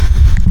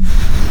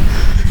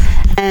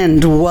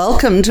and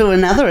welcome to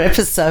another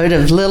episode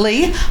of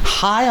Lily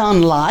High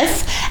on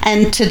Life.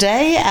 And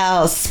today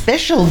our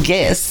special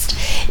guest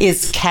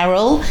is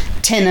Carole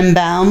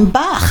Tenenbaum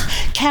Bach.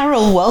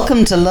 Carole,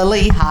 welcome to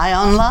Lily High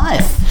on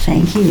Life.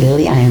 Thank you,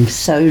 Lily. I am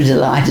so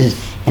delighted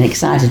and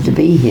excited to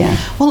be here.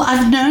 Well,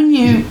 I've known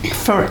you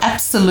for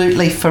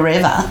absolutely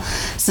forever,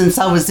 since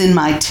I was in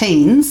my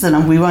teens,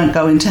 and we won't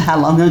go into how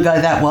long ago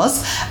that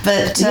was.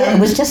 But yeah, it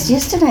was just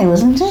yesterday,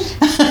 wasn't it?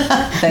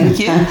 Thank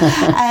you.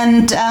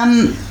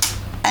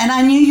 And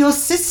I knew your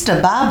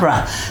sister,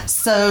 Barbara.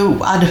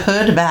 So I'd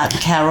heard about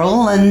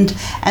Carole and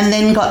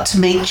then got to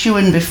meet you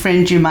and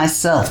befriend you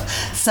myself.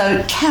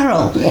 So,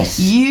 Carole, yes,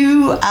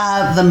 you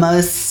are the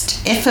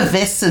most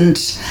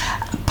effervescent,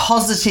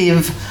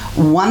 positive,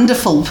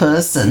 wonderful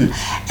person,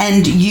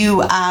 and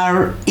you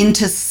are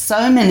into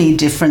so many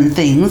different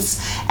things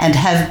and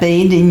have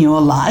been in your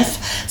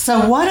life.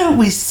 So why don't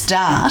we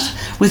start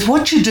with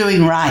what you're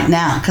doing right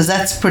now, because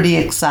that's pretty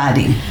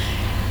exciting.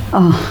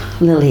 Oh,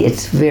 Lily,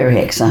 it's very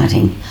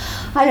exciting.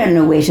 I don't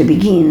know where to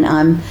begin.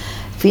 I'm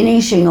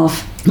finishing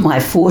off my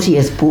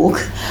 40th book.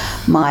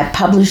 My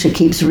publisher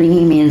keeps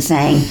ringing me and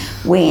saying,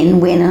 when?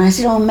 And I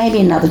said, maybe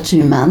another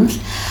 2 months.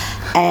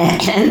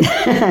 And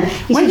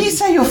when you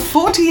say your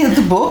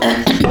 40th book,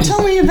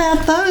 tell me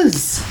about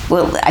those.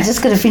 Well, I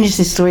just got to finish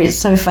this story. It's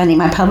so funny.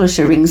 My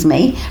publisher rings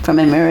me from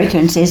America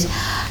and says,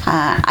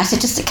 I said,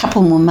 just a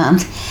couple more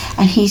months.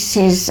 And he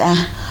says,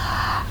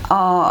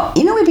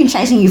 we've been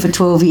chasing you for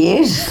 12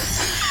 years.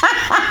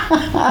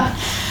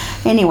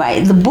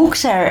 Anyway, the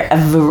books are a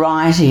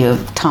variety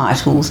of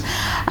titles.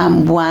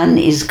 One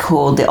is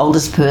called The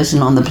Oldest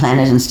Person on the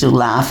Planet and Still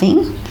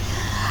Laughing.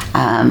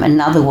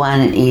 Another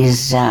one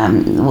is,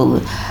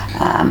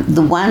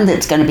 the one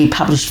that's going to be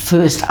published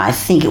first, I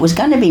think, it was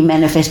going to be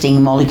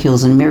Manifesting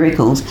Molecules and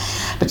Miracles,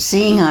 but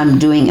seeing I'm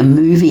doing a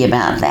movie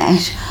about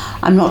that,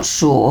 I'm not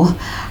sure.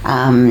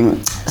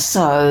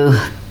 So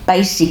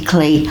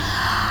basically,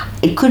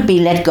 it could be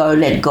Let Go,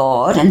 Let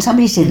God, and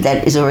somebody said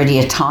that is already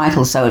a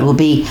title, so it will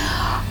be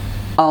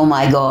Oh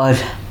My God,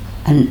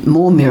 and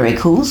More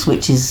Miracles,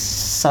 which is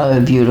so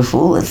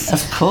beautiful.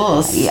 Of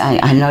course.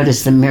 I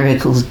notice the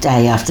miracles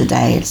day after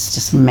day. It's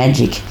just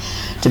magic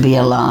to be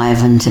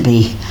alive and to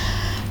be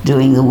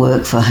doing the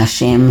work for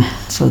Hashem,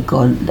 for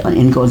God,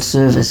 in God's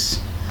service.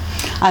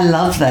 I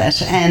love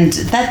that. And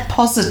that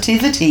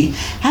positivity,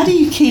 how do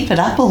you keep it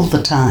up all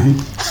the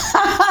time?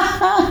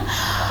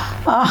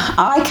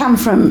 I come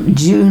from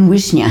June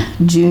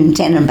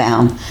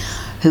Tenenbaum,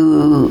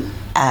 who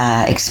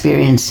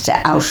experienced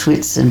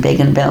Auschwitz and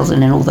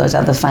Bergen-Belsen and all those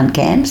other fun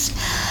camps.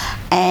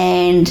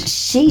 And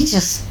she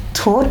just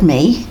taught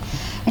me,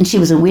 and she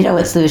was a widow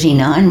at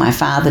 39. My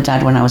father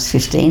died when I was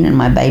 15 and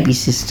my baby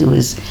sister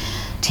was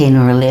 10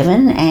 or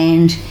 11.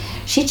 And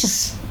she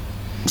just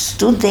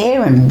stood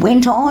there and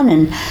went on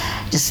and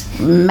just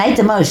made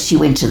the most. She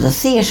went to the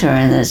theatre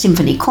and the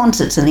symphony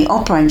concerts and the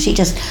opera, and she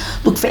just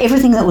looked for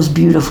everything that was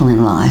beautiful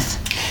in life.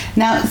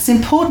 Now, it's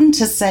important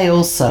to say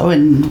also,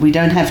 and we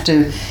don't have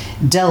to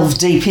delve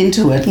deep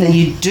into it, that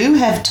you do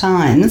have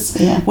times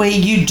where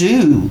you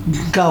do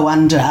go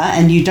under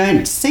and you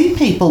don't see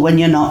people when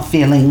you're not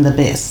feeling the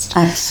best.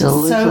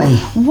 Absolutely.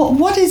 So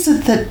what is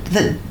it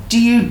that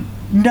do you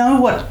know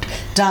what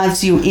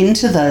dives you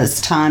into those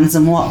times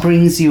and what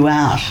brings you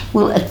out?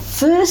 Well, at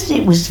first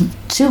it was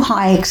too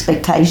high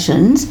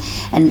expectations,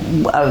 and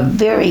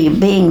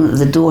being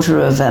the daughter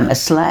of a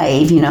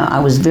slave, I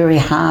was very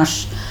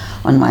harsh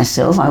on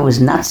myself. I was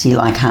Nazi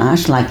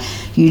harsh,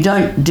 you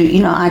don't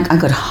do, I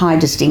got high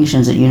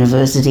distinctions at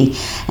university,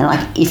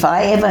 and if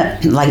I ever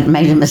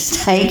made a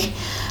mistake,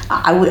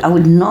 I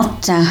would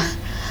not,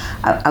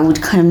 I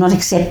would kind of not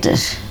accept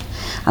it.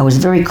 I was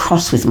very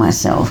cross with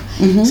myself,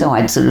 so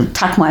I'd sort of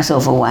tuck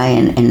myself away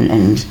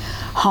and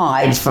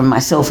hide from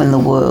myself and the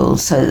world.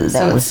 So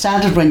it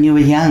started when you were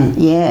young.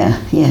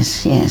 Yeah,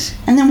 yes.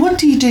 And then what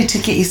do you do to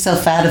get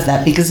yourself out of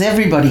that? Because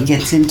everybody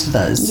gets into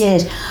those.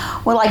 Yes,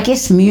 well, I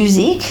guess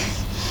music.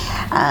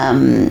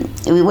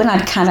 When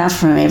I'd cut out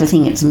from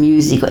everything, it's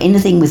music or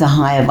anything with a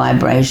higher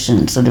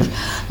vibration, sort of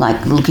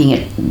like looking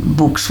at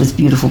books with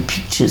beautiful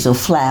pictures or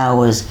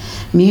flowers.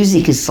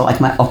 Music is like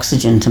my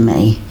oxygen to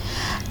me.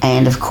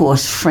 And of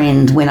course,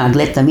 friends, when I'd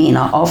let them in,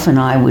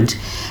 I would,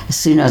 as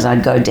soon as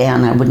I'd go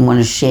down, I wouldn't want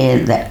to share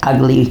that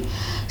ugly,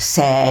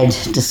 sad,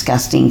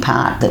 disgusting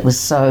part that was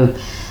so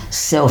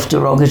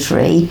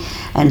self-derogatory.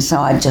 And so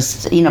I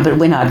just, but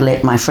when I'd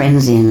let my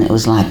friends in, it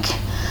was like,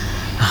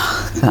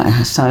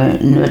 so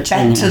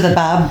nurturing.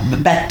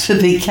 Back to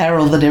the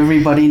Carole that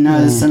everybody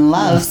knows and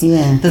loves.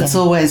 That's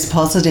always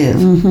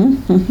positive.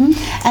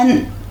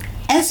 And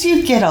as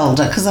you get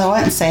older, because I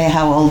won't say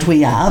how old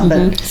we are,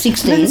 but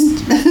 16.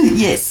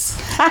 Yes,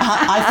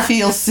 I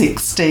feel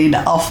 16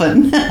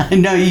 often. I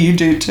know you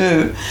do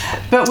too,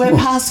 but we're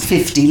past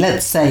 50.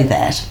 Let's say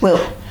that.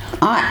 Well,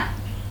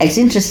 it's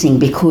interesting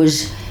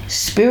because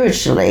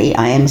spiritually,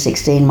 I am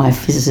 16. My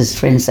physicist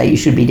friends say you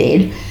should be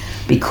dead,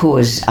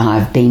 because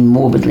I've been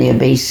morbidly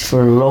obese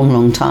for a long,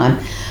 long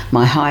time.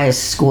 My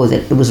highest score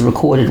that was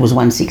recorded was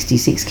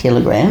 166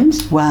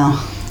 kilograms. Wow.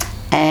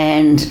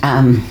 And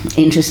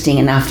interesting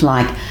enough,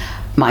 like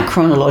my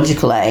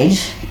chronological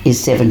age is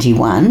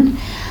 71.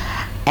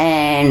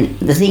 And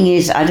the thing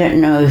is, I don't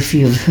know if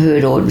you've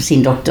heard or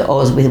seen Dr.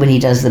 Oz when he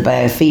does the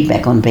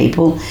biofeedback on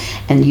people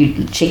and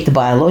you check the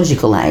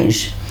biological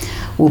age.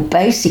 Well,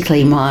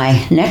 basically, my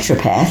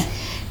naturopath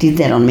did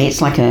that on me.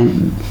 It's like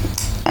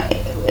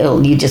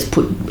you just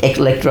put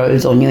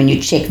electrodes on you and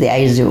you check the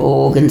age of your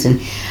organs. And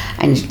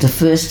the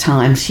first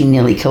time she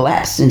nearly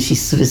collapsed and she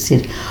sort of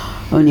said,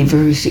 only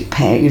very sick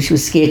patient. She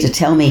was scared to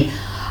tell me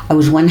I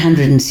was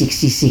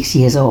 166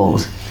 years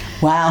old.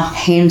 Wow.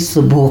 Hence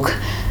the book,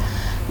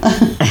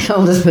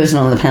 Oldest Person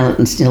on the Planet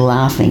and Still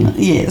Laughing.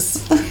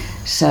 Yes.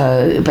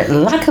 So, but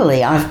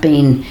luckily I've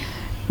been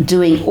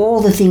doing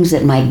all the things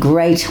that my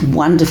great,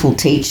 wonderful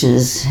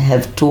teachers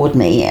have taught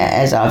me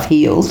as I've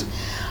healed.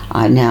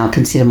 I now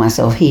consider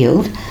myself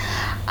healed.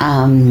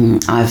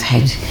 I've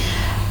had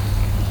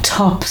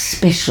top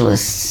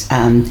specialists,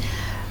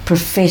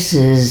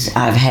 professors.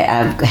 I've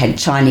had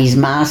Chinese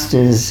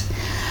masters.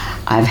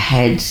 I've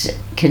had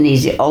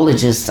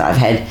kinesiologists. I've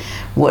had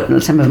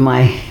what some of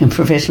my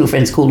professional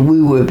friends called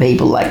woo-woo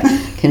people, like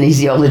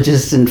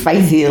kinesiologists and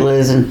faith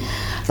healers and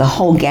the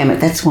whole gamut.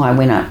 That's why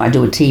when I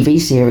do a TV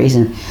series,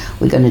 and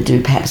we're going to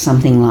do perhaps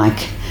something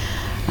like,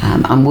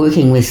 I'm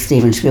working with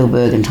Steven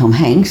Spielberg and Tom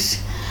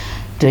Hanks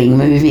doing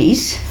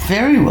movies.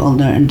 Very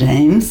well-known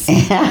names.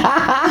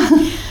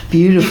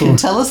 Beautiful. You can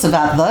tell us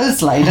about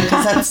those later,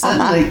 because that's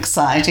certainly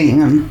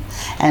exciting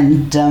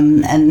and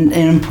an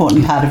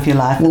important part of your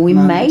life. Well, we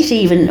might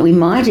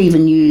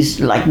even use,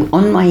 like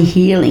on my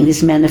healing,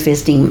 this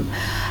manifesting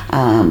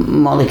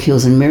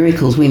molecules and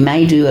miracles. We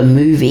may do a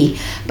movie,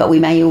 but we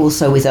may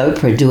also with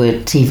Oprah do a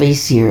TV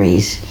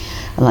series,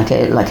 like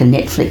a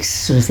Netflix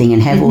sort of thing,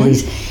 and have all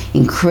these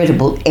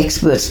incredible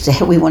experts to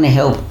help.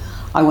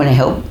 I want to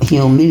help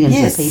heal millions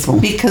of people.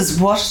 Yes, because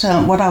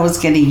what I was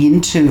getting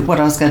into, what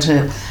I was going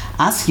to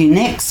ask you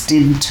next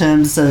in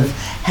terms of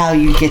how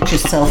you get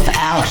yourself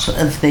out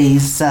of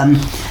these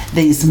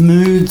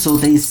moods or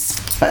these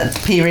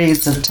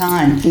periods of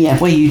time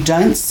where you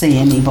don't see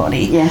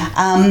anybody. Yeah.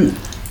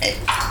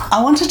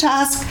 I wanted to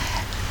ask,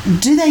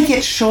 do they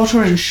get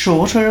shorter and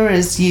shorter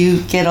as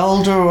you get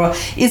older, or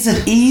is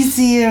it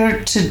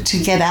easier to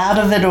get out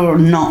of it, or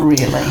not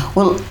really?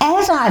 Well,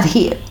 as I've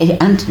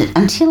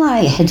until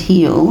I had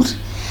healed,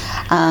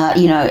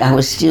 I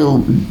was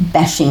still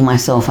bashing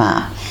myself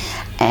up,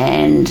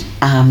 and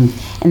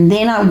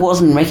then I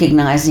wasn't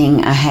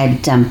recognizing I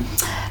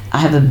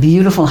have a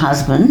beautiful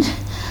husband.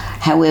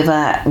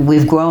 However,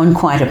 we've grown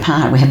quite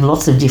apart. We have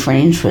lots of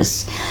different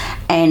interests.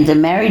 And the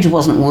marriage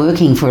wasn't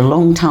working for a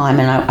long time,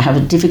 and I have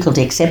a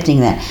difficulty accepting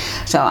that.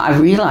 So I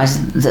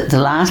realised that the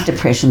last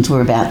depressions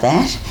were about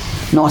that,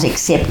 not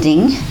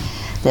accepting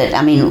that.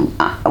 I mean,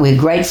 we're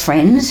great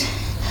friends,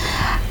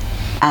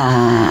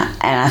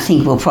 and I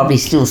think we'll probably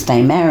still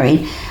stay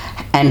married,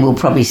 and we'll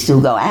probably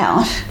still go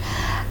out.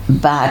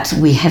 But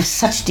we have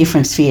such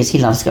different spheres. He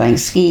loves going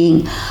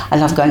skiing. I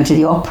love going to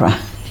the opera.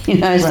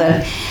 Right.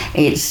 So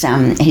it's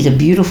he's a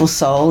beautiful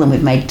soul, and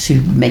we've made 2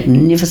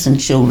 magnificent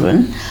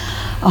children.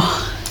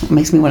 Oh, it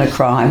makes me want to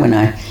cry when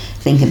I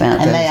think about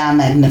them. And they are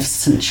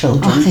magnificent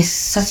children. Oh,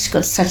 they've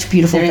got such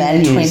beautiful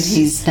values. They're in their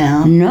 20s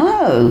now.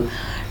 No.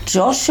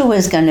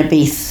 Joshua's going to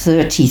be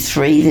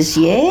 33 this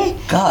year.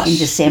 Gosh. In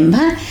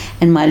December.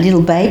 And my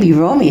little baby,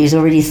 Romy, is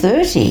already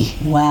 30.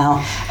 Wow.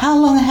 How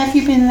long have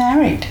you been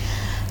married?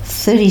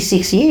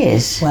 36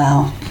 years.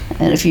 Wow.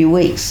 And a few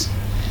weeks.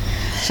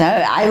 So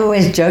I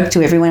always joke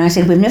to everyone, I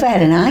said, we've never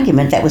had an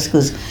argument. That was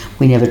because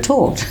we never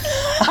talked.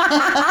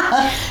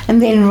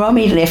 And then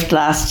Romy left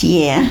last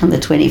year on the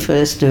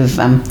 21st of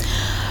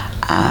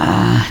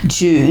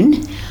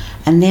June.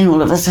 And then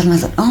all of a sudden I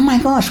thought, oh my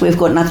gosh, we've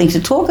got nothing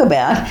to talk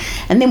about.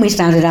 And then we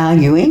started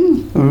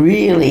arguing,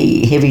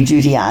 really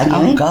heavy-duty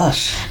arguing. Oh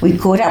gosh. We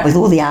caught up with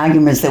all the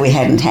arguments that we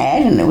hadn't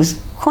had, and it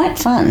was quite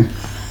fun.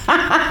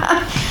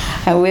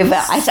 However,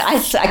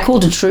 I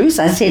called a truce.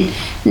 I said,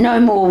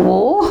 no more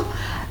war.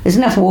 There's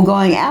enough war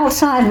going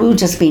outside. We'll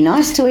just be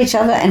nice to each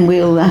other, and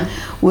we'll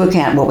work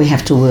out what we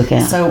have to work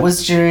out. So it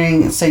was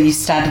so you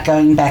started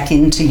going back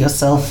into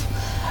yourself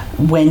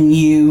when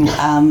you,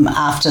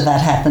 after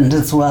that happened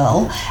as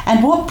well.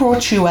 And what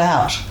brought you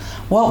out?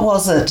 What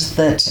was it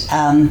that,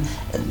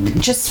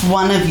 just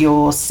one of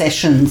your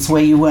sessions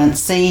where you weren't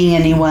seeing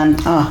anyone?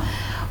 Oh,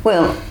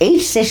 well,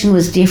 each session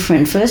was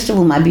different. First of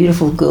all, my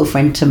beautiful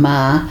girlfriend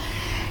Tamar,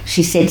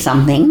 she said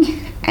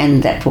something,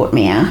 and that brought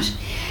me out.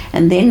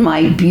 And then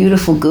my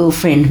beautiful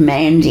girlfriend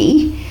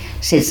Mandy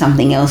said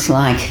something else,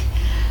 like,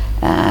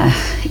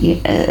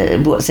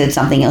 said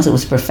something else that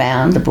was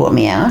profound that brought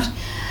me out.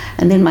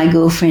 And then my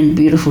girlfriend,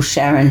 beautiful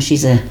Sharon,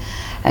 she's a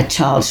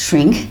child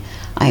shrink.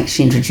 I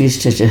actually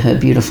introduced her to her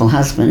beautiful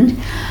husband.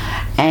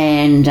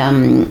 And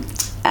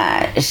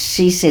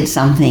she said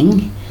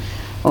something.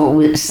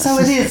 So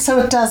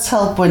it does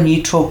help when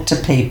you talk to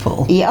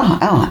people. Yeah,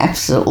 oh,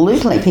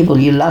 absolutely. People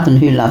you love and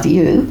who love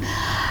you.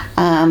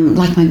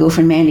 Like my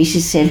girlfriend Mandy,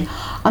 she said,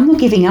 I'm not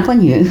giving up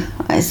on you.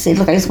 I said,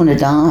 look, I just want to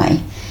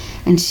die.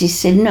 And she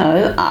said,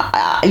 no,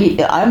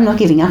 I'm not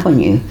giving up on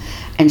you.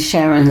 and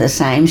Sharon the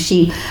same.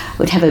 She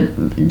would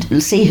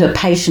see her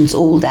patients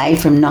all day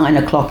from 9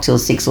 o'clock till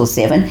 6 or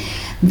 7,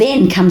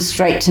 then come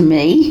straight to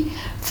me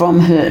from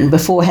her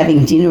before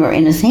having dinner or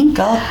anything.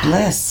 God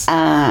bless.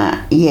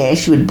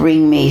 She would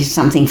bring me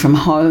something from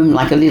home,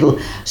 like a little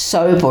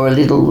soap or a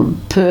little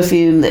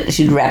perfume that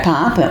she'd wrap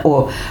up,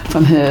 or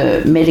from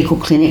her medical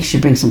clinic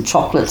she'd bring some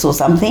chocolates or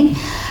something,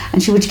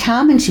 and she would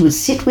come and she would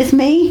sit with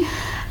me,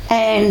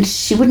 and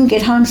she wouldn't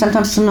get home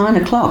sometimes till 9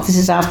 o'clock. This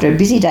is after a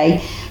busy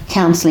day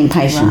counselling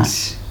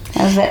patients. Right.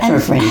 How's that for a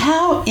friend?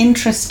 How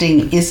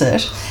interesting is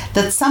it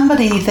that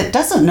somebody that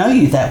doesn't know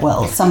you that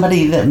well,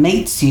 somebody that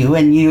meets you,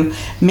 and you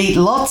meet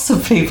lots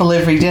of people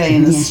every day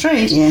in the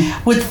street,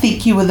 would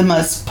think you were the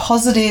most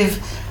positive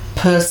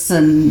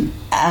person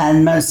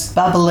and most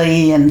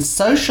bubbly and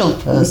social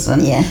person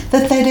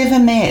that they'd ever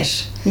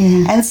met.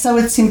 Yeah. And so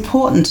it's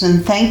important,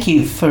 and thank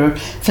you for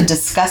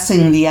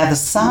discussing the other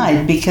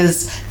side,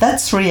 because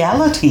that's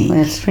reality.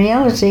 That's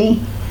reality.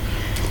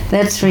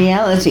 That's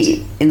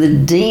reality. The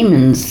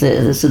demons,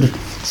 the sort of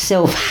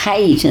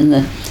self-hate and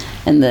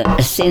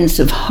the sense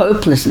of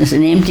hopelessness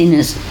and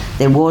emptiness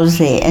there was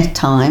there at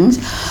times.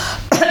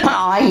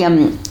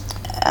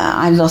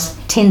 I lost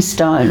 10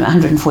 stone,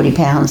 140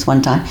 pounds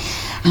one time,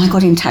 and I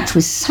got in touch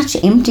with such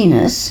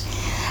emptiness,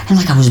 and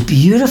like I was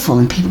beautiful,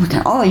 and people were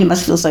going, "Oh, you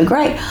must feel so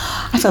great."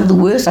 I felt the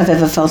worst I've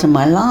ever felt in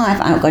my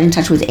life. I got in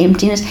touch with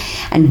emptiness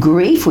and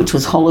grief, which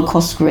was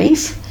Holocaust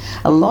grief.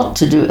 A lot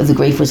to do with the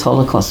grief was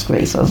Holocaust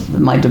grief of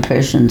my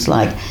depressions,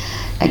 like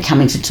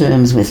coming to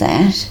terms with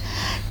that.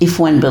 If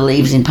one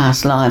believes in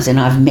past lives, and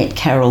I've met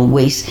Carole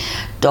Weiss,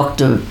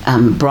 Dr.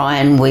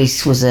 Brian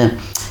Weiss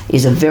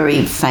is a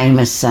very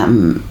famous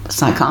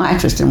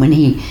psychiatrist, and when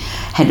he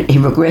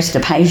regressed a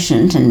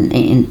patient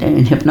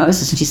in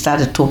hypnosis, and she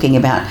started talking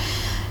about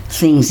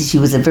things. She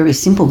was a very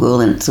simple girl,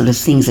 and sort of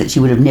things that she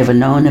would have never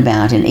known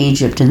about in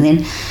Egypt. And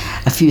then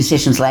a few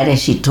sessions later,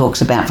 she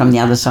talks about from the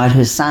other side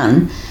her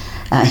son,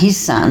 his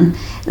son,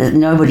 that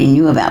nobody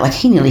knew about. Like,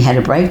 he nearly had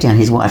a breakdown,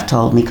 his wife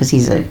told me, because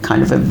he's a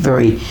kind of a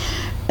very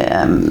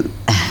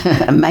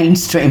a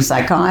mainstream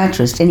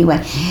psychiatrist.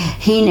 Anyway,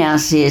 he now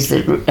says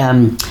that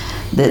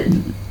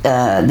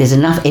there's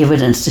enough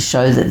evidence to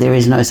show that there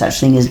is no such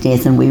thing as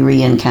death, and we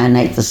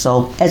reincarnate the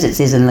soul, as it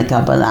says in the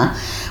Kabbalah.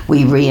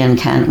 We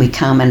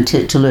come and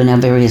to learn our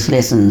various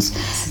lessons,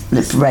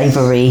 the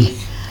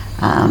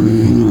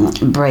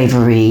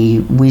bravery,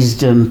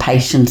 wisdom,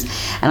 patience.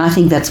 And I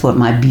think that's what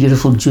my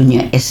beautiful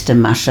junior Esther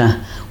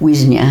Masha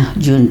Wisnia,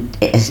 June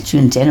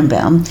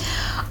Tenenbaum,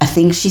 I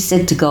think she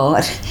said to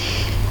God,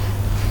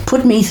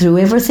 put me through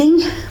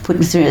everything, put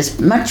me through as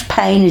much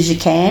pain as you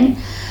can,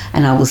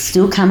 and I will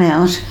still come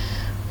out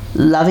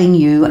loving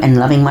you and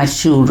loving my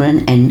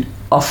children and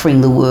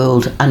offering the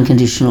world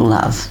unconditional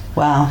love.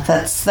 Wow,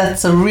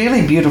 that's a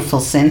really beautiful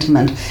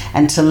sentiment,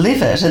 and to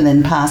live it and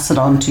then pass it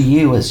on to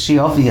you, as she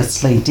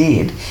obviously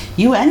did,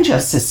 you and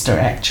your sister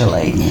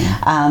actually,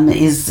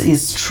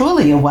 is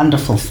truly a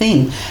wonderful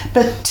thing.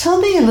 But tell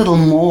me a little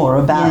more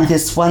about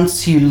this.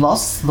 Once you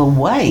lost the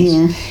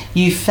weight,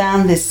 you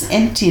found this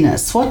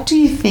emptiness. What do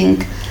you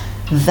think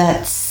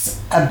that's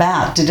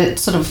about? Did it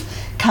sort of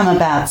come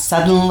about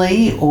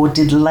suddenly, or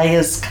did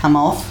layers come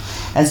off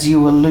as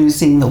you were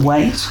losing the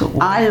weight?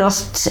 I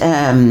lost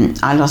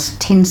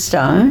 10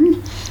 stone.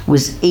 It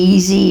was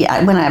easy.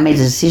 When I made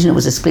the decision, it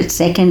was a split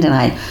second, and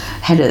I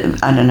had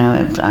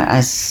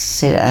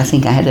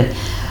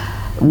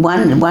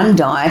one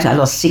diet. I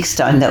lost 6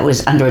 stone. That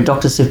was under a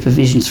doctor's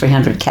supervision,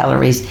 300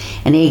 calories,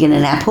 an egg and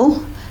an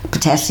apple,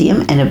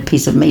 potassium, and a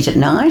piece of meat at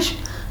night,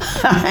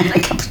 and a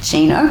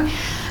cappuccino.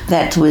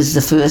 That was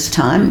the first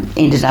time.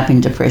 Ended up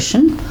in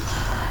depression.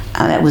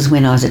 That was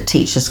when I was at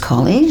Teachers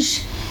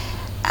College.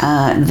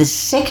 The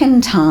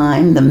second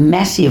time, the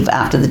massive,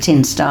 after the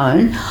 10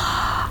 stone,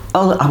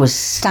 I was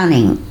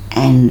stunning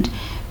and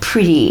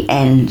pretty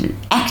and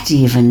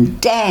active and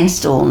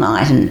danced all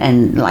night,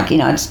 and like,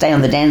 I'd stay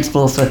on the dance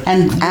floor for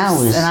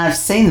hours. And I've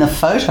seen the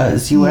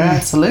photos. You were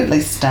absolutely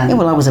stunning. Yeah,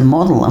 well, I was a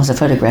model. I was a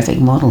photographic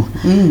model.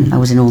 I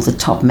was in all the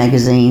top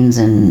magazines,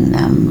 and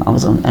I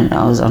was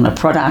on a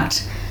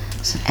product,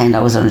 and I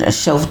was on a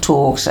shelf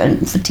talks,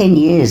 and for 10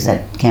 years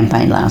that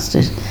campaign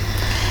lasted.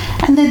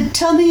 And then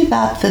tell me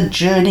about the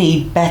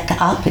journey back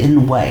up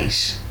in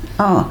weight.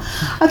 Oh,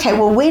 okay.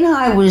 Well, when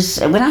I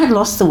had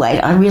lost the weight,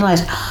 I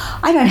realised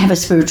I don't have a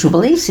spiritual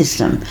belief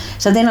system.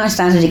 So then I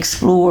started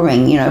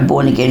exploring,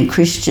 born again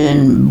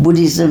Christian,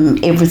 Buddhism,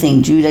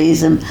 everything,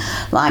 Judaism.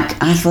 Like,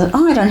 I thought,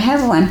 I don't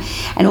have one.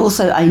 And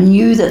also I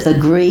knew that the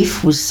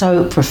grief was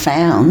so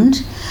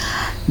profound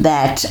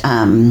that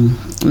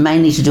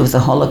mainly to do with the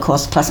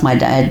Holocaust, plus my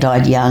dad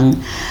died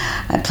young,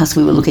 plus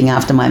we were looking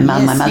after my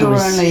mum. Yes, my mother you were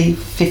was only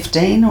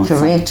 15 or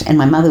correct, something? And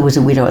my mother was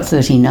a widow at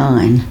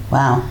 39.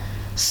 Wow.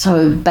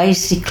 So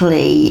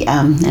basically,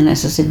 and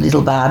as I said,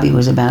 little Barbie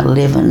was about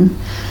 11.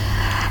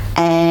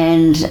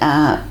 And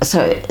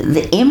so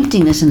the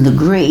emptiness and the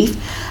grief.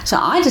 So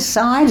I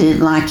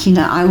decided, I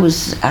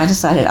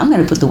decided I'm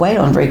going to put the weight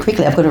on very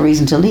quickly. I've got a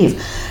reason to live.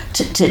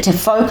 To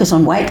focus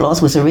on weight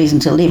loss was a reason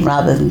to live,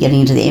 rather than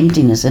getting into the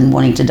emptiness and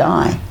wanting to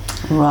die.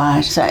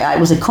 Right. So it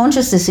was a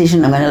conscious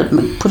decision. I'm going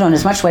to put on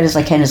as much weight as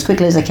I can, as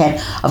quickly as I can.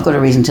 I've got a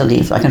reason to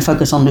live. I can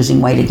focus on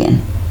losing weight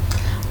again.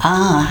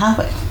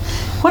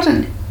 What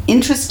an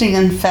interesting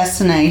and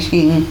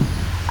fascinating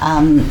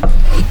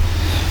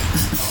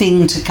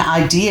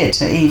idea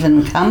to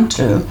even come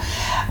to.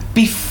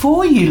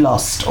 Before you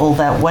lost all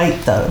that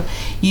weight, though,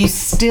 you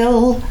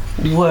still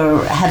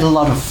had a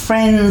lot of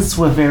friends,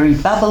 were very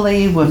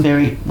bubbly,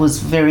 was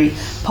very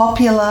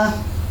popular.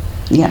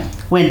 Yeah.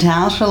 Went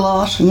out a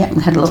lot. Yeah,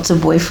 had lots of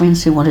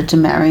boyfriends who wanted to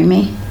marry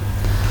me.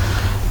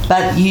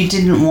 But you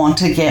didn't want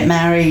to get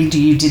married.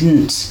 You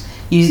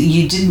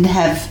didn't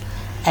have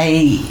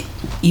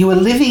you were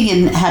living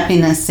in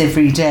happiness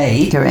every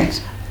day.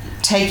 Correct.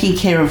 Taking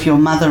care of your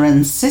mother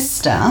and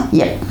sister.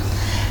 Yep.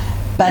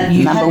 But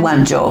you Number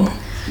one job.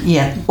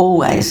 Yeah.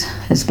 Always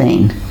has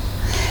been.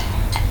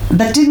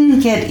 But didn't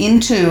get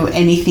into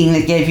anything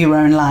that gave your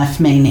own life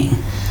meaning.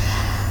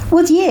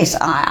 Well, yes,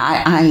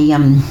 I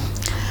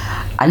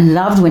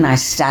loved when I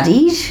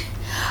studied.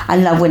 I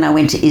loved when I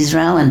went to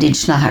Israel and did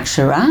Shna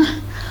Hakshara.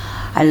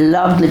 I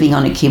loved living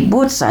on a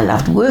kibbutz. I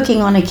loved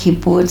working on a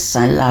kibbutz.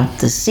 I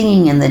loved the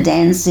singing and the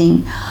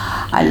dancing.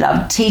 I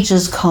loved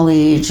teachers'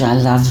 college. I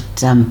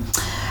loved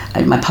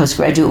my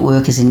postgraduate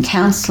work is in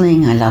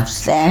counselling. I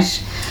loved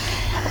that.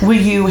 Were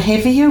you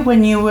heavier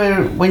when you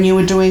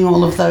were doing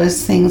all of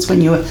those things,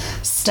 when you were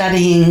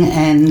studying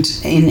and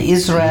in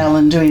Israel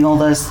and doing all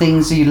those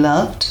things you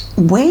loved?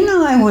 When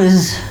I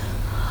was,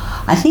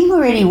 I think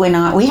already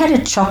we had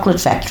a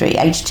chocolate factory,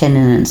 H.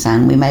 Tenon and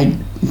Son. We made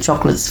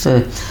chocolates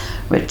for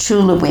Red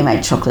Tulip. We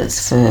made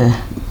chocolates for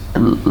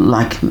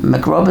like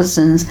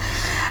McRobertson's.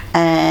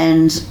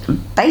 And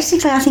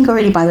basically, I think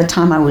already by the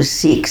time I was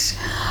 6,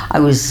 I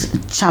was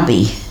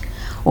chubby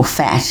or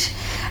fat.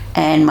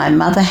 And my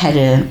mother had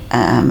an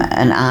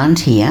aunt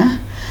here,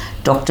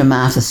 Dr.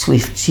 Martha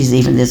Swift.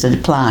 There's a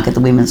plaque at the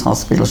Women's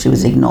Hospital. She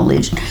was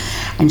acknowledged.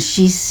 And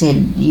she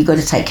said, "You got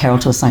to take Carole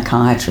to a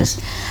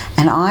psychiatrist."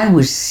 And I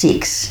was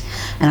 6,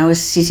 and I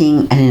was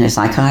sitting in a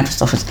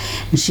psychiatrist's office,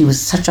 and she was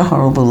such a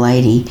horrible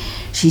lady.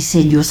 She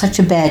said, "You're such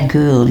a bad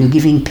girl. You're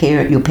giving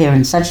your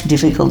parents such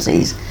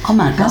difficulties." Oh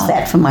my God. How's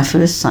that for my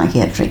first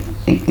psychiatric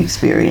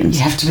experience?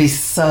 You have to be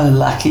so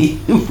lucky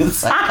with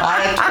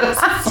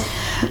psychiatrists.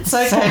 It's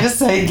okay to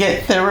say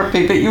get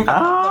therapy, but you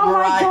got the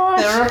right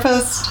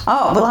therapist.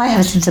 Oh, well, I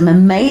have seen some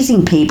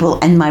amazing people,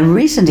 and my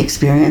recent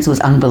experience was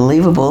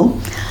unbelievable.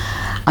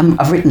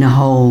 I've written a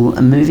whole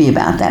movie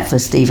about that for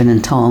Stephen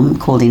and Tom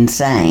called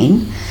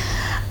Insane.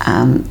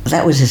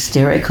 That was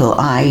hysterical.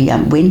 I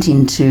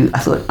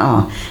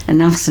thought,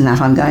 enough's enough.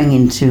 I'm going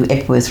into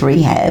Epworth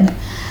Rehab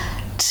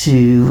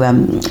to,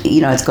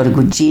 it's got a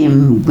good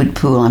gym, good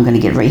pool. I'm going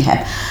to get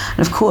rehab.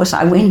 And of course,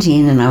 I went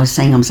in and I was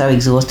saying I'm so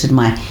exhausted.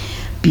 My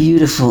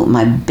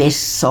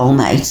best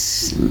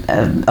soulmates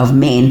of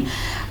men,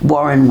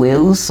 Warren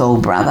Wills, soul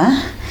brother,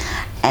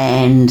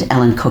 and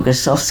Alan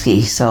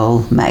Kogosovsky,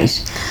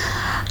 soulmate.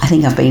 I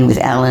think I've been with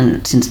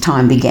Alan since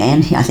time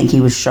began. I think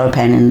he was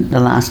Chopin in the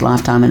last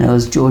lifetime, and I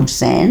was George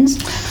Sands.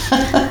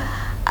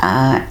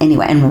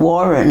 Anyway, and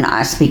Warren,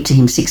 I speak to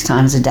him 6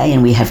 times a day,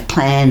 and we have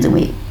plans, and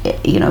we're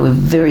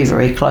very,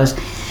 very close.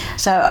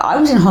 So I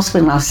was in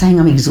hospital, and I was saying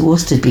I'm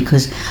exhausted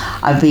because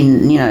I've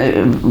been,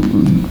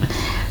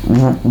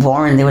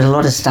 Warren, there was a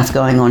lot of stuff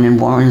going on in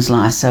Warren's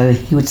life, so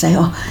he would say,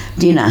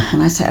 dinner,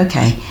 and I'd say,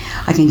 okay,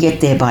 I can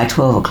get there by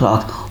 12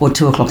 o'clock or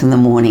 2 o'clock in the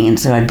morning, and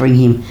so I'd bring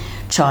him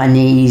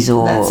Chinese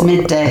or... That's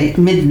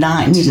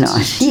midnight. 2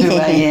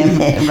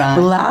 a.m. Yeah. Right.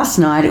 Well, last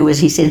night it was,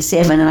 he said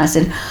 7, and I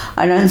said,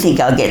 I don't think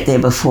I'll get there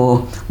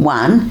before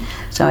 1.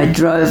 So I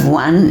drove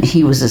 1,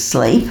 he was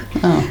asleep.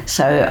 Oh.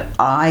 So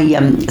I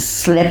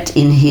slept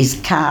in his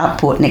car,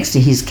 put next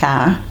to his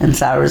car and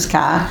Sarah's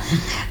car,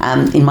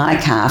 in my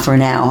car for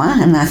an hour,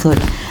 and I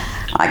thought...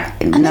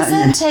 Is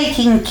that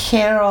taking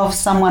care of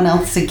someone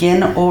else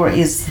again, or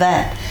is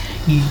that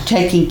you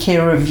taking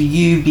care of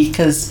you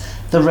because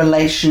the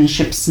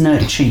relationships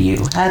nurture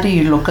you? How do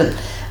you look at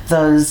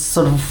those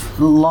sort of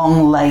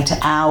long, late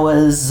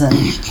hours?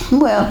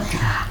 And well,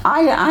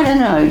 I don't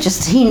know.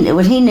 Just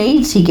what he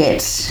needs, he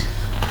gets.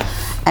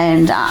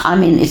 And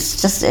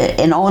it's just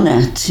an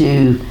honour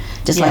to,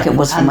 just like it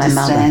was for my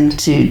mother,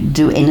 to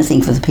do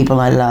anything for the people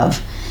I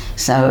love.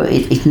 So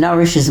it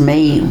nourishes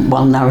me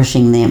while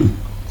nourishing them.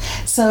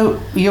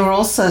 So you're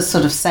also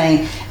sort of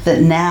saying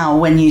that now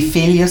when you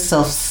feel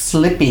yourself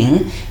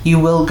slipping, you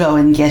will go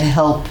and get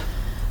help.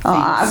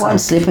 I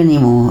won't slip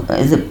anymore.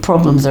 The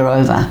problems are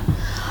over.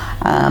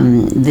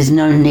 There's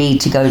no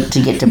need to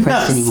get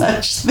depressed anymore.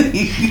 No such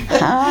thing.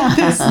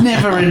 There's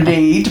never a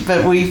need,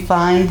 but we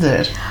find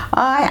it.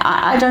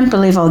 I don't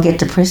believe I'll get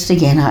depressed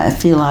again. I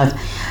feel I've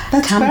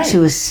come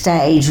to a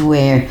stage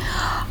where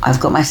I've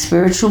got my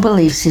spiritual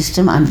belief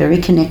system. I'm very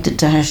connected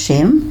to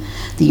Hashem,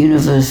 the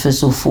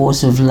universal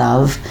force of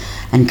love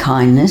and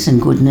kindness and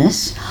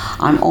goodness.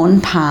 I'm on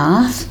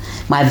path.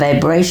 My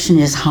vibration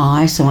is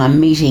high, so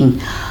I'm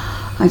meeting...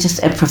 a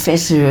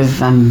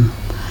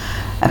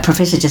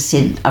professor just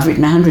said, I've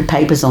written 100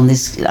 papers on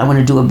this. I want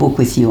to do a book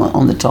with you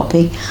on the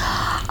topic.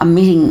 I'm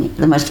meeting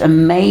the most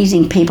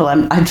amazing people.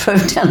 I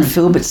drove down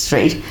Filbert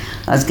Street.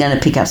 I was going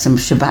to pick up some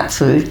Shabbat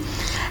food,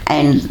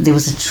 and there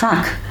was a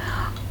truck,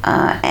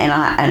 and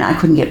I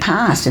couldn't get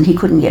past, and he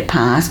couldn't get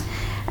past,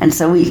 and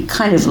so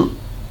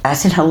I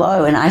said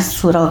hello, and I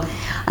said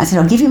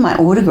I'll give you my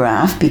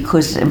autograph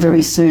because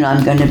very soon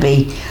I'm going to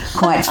be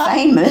quite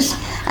famous,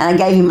 and I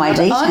gave him my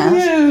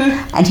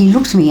details, and he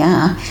looked me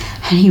up,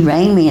 and he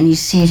rang me, and he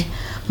said,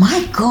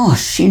 my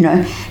gosh,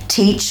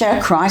 teacher,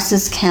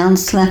 crisis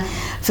counsellor,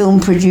 film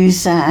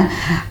producer,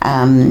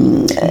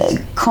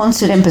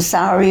 concert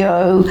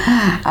impresario.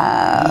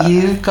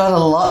 You've got a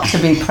lot to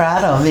be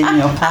proud of in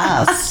your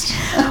past.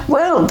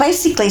 Well,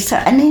 basically,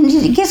 and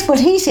then guess what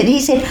he said?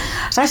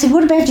 So I said,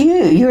 what about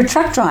you? You're a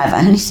truck driver.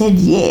 And he said,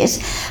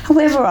 yes.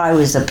 However, I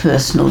was a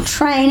personal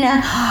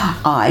trainer.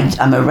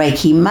 I'm a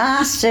Reiki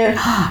master.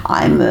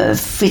 I'm a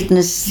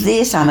fitness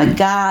this. I'm a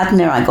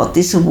gardener. I got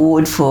this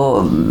award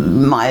for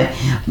my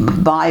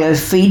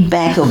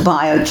biofeedback or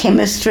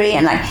biochemistry.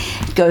 And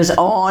it goes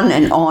on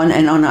and on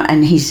and on.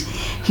 And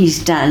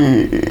he's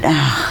done...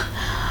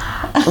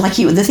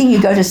 the thing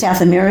you go to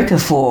South America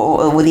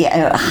for,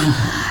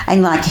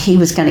 and he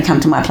was going to come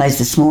to my place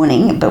this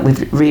morning, but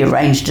we've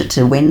rearranged it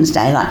to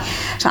Wednesday.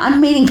 So I'm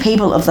meeting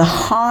people of the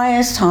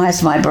highest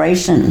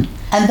vibration,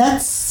 and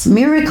that's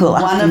miracle.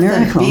 One of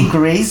the big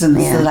reasons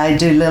that I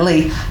do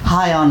Lily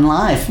High on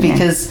Life,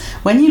 because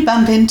when you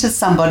bump into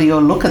somebody or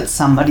look at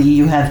somebody,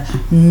 you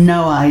have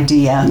no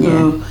idea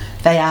who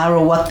they are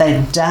or what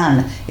they've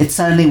done. It's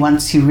only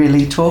once you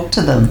really talk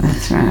to them.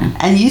 That's right.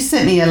 And you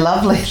sent me a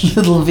lovely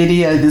little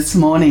video this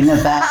morning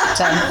about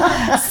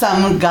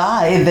some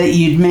guy that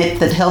you'd met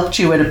that helped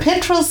you at a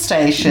petrol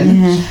station.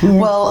 Yeah.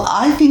 Well,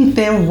 I think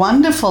they're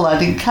wonderful.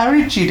 I'd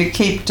encourage you to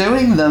keep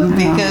doing them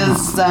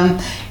because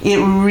it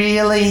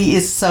really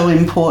is so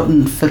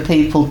important for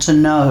people to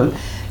know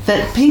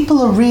that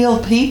people are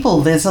real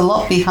people. There's a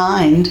lot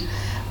behind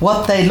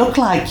what they look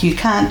like. You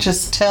can't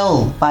just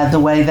tell by the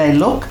way they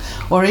look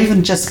or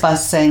even just by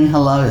saying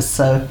hello.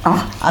 So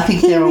I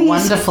think they're a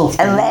wonderful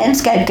thing. A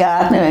landscape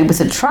gardener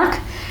with a truck,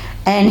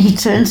 and he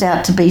turns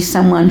out to be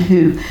someone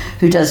who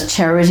does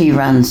charity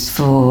runs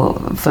for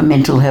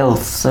mental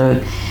health. So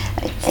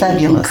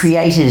fabulous.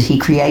 He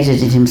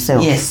created it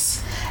himself.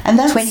 Yes. And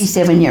that's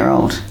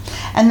 27-year-old.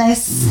 And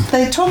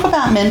they talk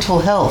about mental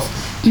health.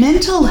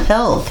 Mental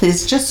health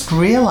is just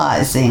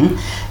realizing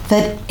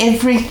that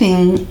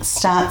everything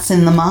starts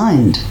in the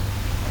mind.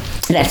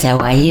 That's how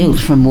I healed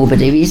from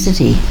morbid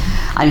obesity.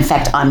 In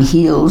fact, I'm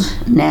healed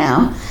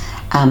now.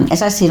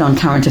 As I said on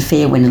Current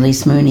Affair when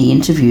Elise Mooney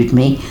interviewed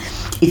me,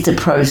 it's a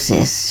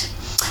process.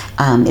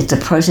 It's a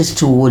process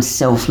towards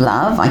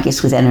self-love. I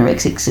guess with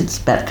anorexics, it's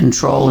about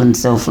control and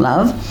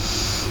self-love.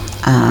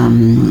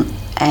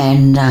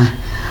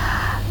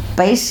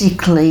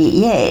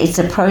 Basically, it's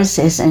a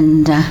process,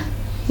 and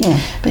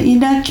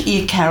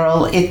But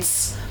Carole,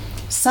 it's...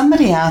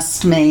 Somebody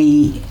asked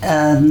me,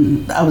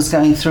 I was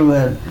going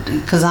through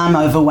because I'm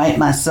overweight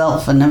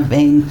myself and have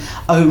been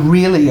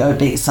really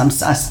obese.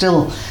 I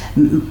still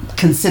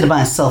consider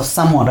myself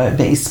somewhat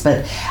obese,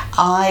 but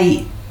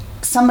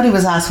somebody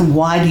was asking,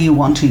 why do you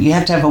want to? You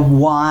have to have a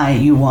why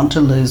you want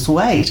to lose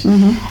weight.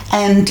 Mm-hmm.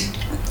 And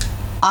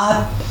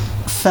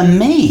for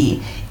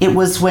me, it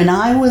was when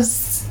I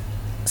was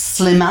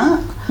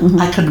slimmer,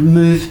 I could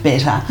move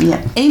better.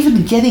 Yeah.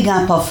 Even getting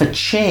up off a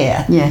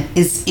chair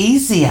is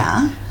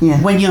easier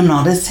when you're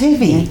not as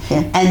heavy.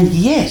 Yeah. And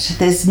yet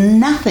there's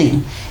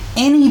nothing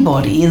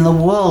anybody in the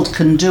world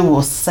can do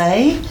or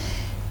say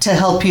to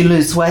help you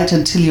lose weight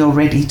until you're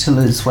ready to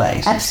lose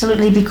weight.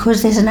 Absolutely,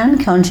 because there's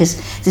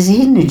there's a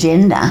hidden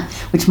agenda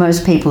which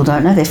most people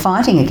don't know. They're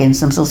fighting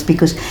against themselves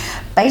because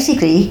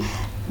basically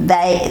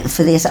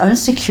for their own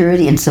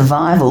security and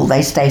survival,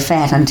 they stay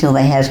fat until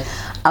they have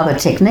other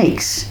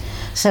techniques.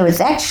 So it's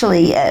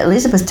actually,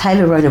 Elizabeth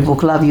Taylor wrote a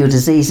book, Love Your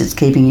Disease, It's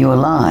Keeping You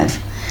Alive.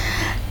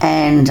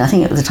 And I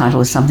think the title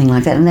was something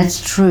like that, and that's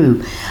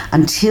true.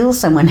 Until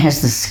someone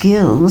has the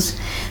skills,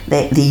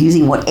 they're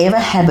using whatever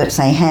habits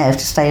they have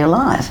to stay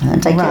alive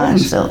and take care of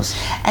themselves.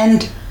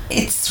 And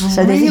it's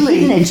so there's a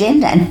hidden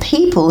agenda, and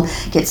people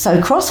get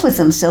so cross with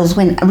themselves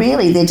when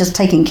really they're just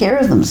taking care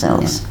of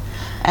themselves. Yeah.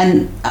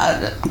 And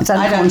I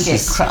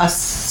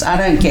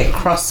don't get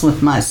cross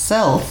with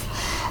myself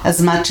as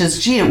much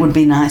as, it would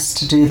be nice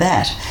to do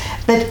that.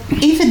 But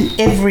even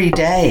every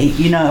day,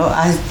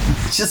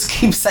 I just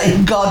keep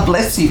saying, God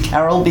bless you,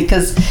 Carole,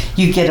 because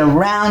you get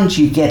around,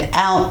 you get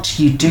out,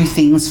 you do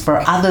things for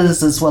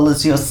others as well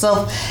as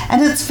yourself.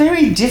 And it's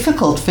very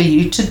difficult for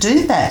you to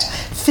do that.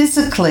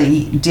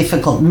 Physically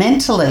difficult.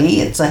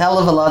 Mentally, it's a hell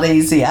of a lot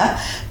easier.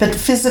 But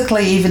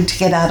physically, even to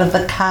get out of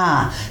the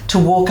car, to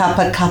walk up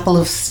a couple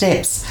of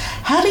steps.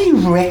 How do you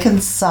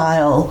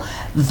reconcile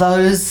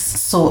those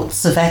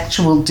sorts of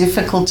actual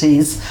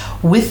difficulties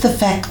with the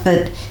fact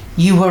that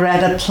you were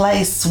at a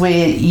place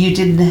where you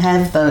didn't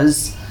have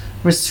those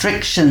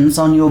restrictions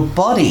on your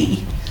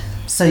body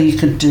so you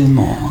could do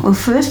more? Well,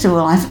 first of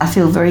all, I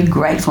feel very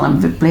grateful. I'm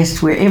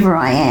blessed wherever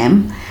I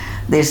am.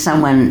 There's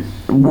someone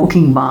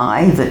walking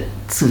by that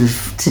sort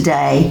of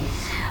today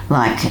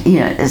Like, you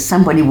know,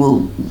 somebody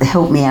will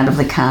help me out of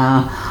the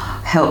car,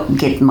 help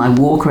get my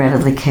walker out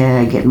of the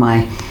car, get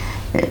my,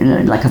 you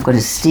know, like I've got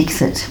a stick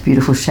that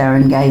beautiful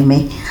Sharon gave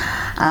me.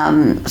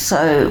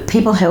 So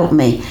people help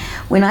me.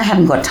 When I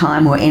haven't got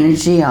time or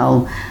energy,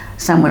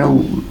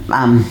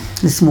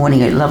 this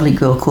morning, a lovely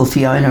girl called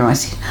Fiona, I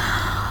said,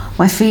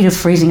 my feet are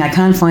freezing, I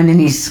can't find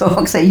any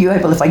socks. Are you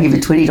able, if I give you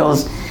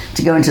 $20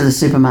 to go into the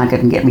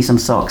supermarket and get me some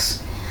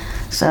socks?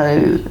 So,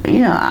 you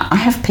know, I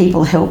have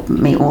people help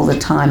me all the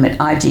time at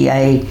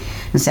IGA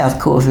in South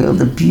Caulfield,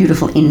 the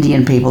beautiful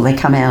Indian people. They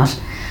come out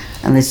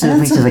and they serve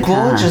me to the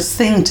car. It's a gorgeous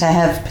thing to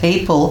have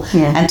people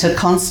and to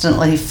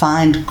constantly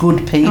find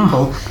good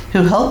people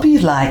who help you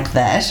like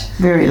that.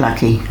 Very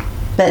lucky.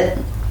 But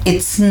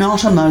it's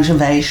not a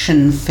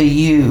motivation for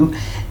you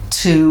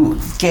to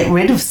get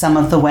rid of some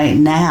of the weight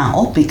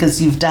now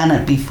because you've done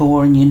it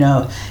before and you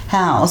know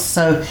how.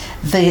 So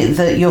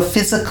your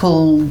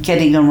physical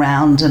getting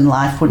around in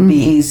life would be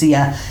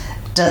easier.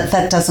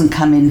 That doesn't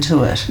come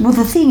into it. Well,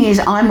 the thing is,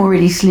 I'm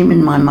already slim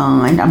in my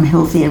mind. I'm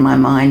healthy in my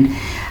mind.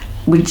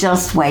 We're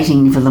just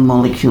waiting for the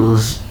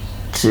molecules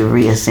to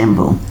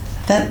reassemble.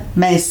 That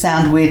may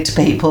sound weird to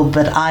people,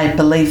 but I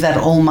believe that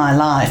all my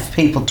life.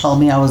 People told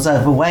me I was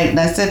overweight, and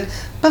I said,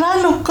 but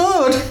I look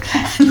good.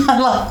 And I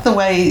like the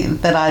way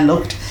that I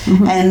looked.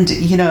 And,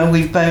 you know,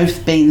 we've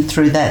both been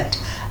through that,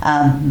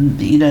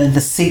 you know,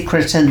 the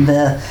secret and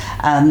the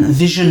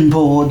vision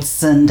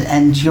boards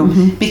and your,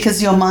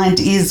 because your mind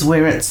is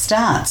where it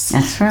starts.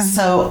 That's right.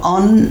 So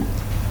on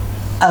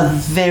a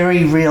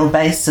very real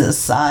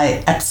basis,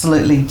 I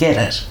absolutely get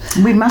it.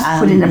 We must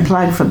put in a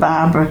plug for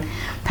Barbara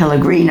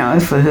Pellegrino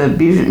for her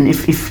vision.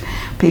 If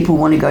people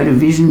want to go to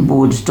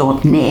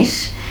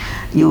visionboards.net,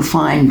 you'll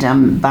find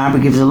Barbara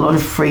gives a lot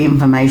of free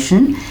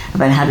information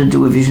about how to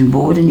do a vision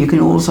board, and you can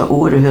also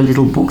order her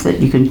little book that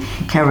you can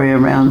carry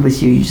around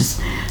with you. You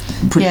just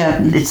put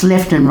it's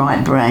left and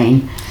right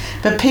brain.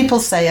 But people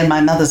say, and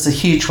my mother's a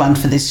huge one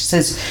for this, she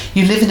says,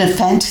 you live in a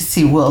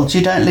fantasy world.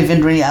 You don't live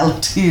in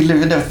reality, you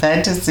live in a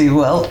fantasy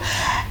world.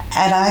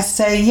 And I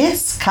say,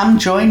 yes, come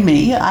join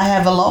me. I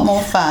have a lot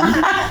more fun.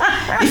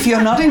 If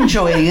you're not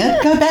enjoying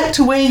it, go back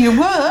to where you were.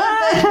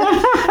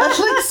 But at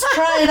least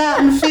try it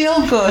out and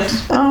feel good.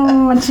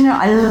 Oh, you know,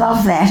 I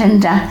love that.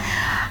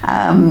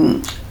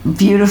 And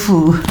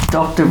beautiful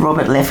Dr.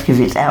 Robert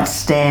Lefkowitz,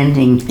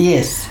 outstanding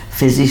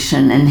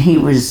physician. And he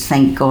was,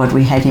 thank God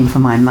we had him for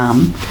my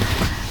mum.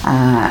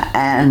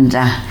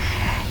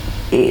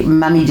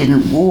 Mummy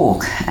didn't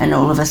walk, and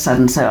all of a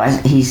sudden, so I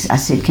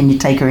said, can you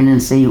take her in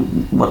and see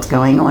what's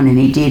going on? And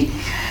he did,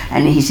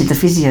 and he said, the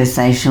physio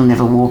says she'll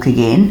never walk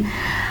again.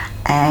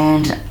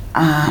 And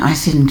I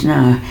said,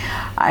 no,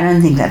 I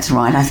don't think that's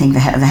right. I think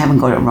they haven't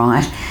got it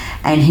right.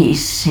 And he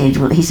said,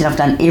 I've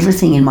done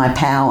everything in my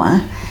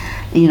power,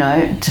 you know,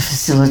 to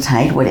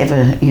facilitate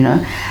whatever, you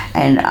know.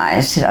 And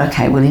I said,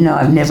 okay, well, you know,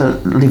 I've never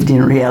lived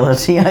in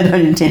reality. I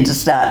don't intend to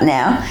start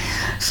now.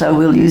 So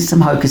we'll use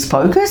some hocus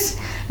pocus.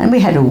 And we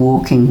had her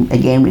walking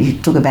again. We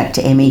took her back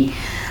to Emmy.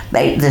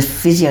 The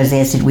physios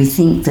there said, we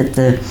think that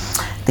the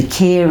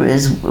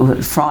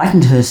carers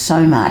frightened her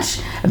so much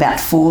about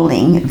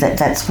falling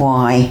that's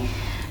why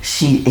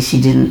she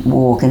didn't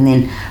walk. And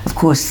then, of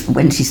course,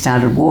 when she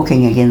started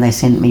walking again, they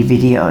sent me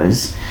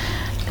videos.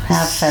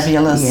 How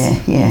fabulous.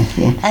 Yeah.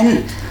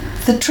 And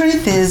the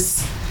truth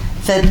is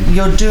that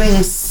you're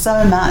doing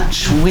so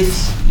much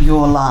with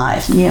your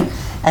life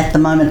at the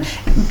moment.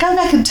 Go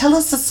back and tell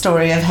us the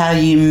story of how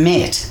you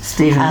met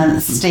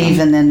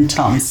Stephen and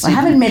Tom. I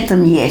haven't met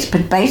them yet,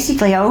 but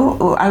basically I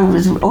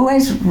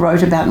always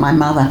wrote about my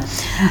mother.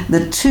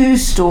 The two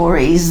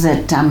stories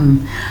that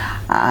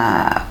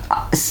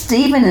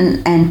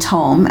Stephen and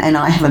Tom and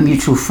I have a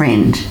mutual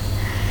friend,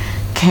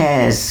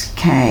 Kaz,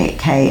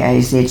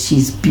 K-A-Z.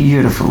 She's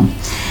beautiful.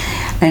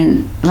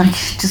 And like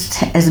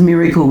just as a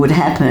miracle would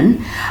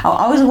happen,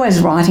 I was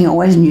always writing. I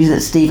always knew that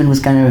Stephen was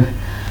going to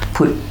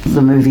put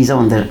the movies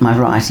on, my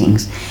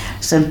writings.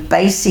 So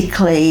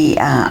basically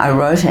I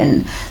wrote,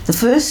 and the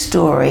first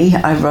story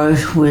I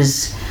wrote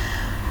was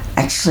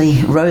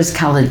actually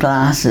Rose-Coloured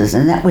Glasses,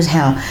 and that was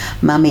how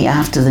Mummy,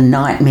 after the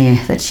nightmare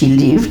that she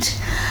lived,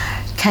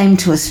 came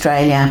to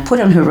Australia, put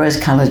on her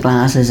rose-coloured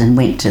glasses and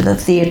went to the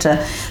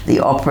theatre, the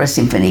opera,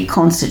 symphony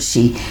concert.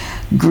 She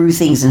grew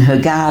things in her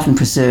garden,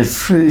 preserved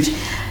fruit,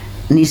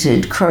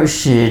 knitted,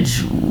 crocheted,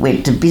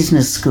 went to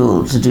business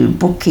school to do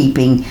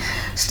bookkeeping,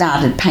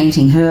 started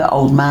painting her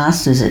old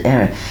masters.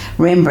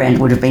 Rembrandt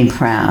would have been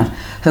proud.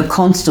 Her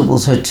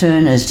constables, her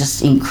Turners,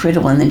 just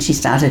incredible. And then she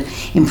started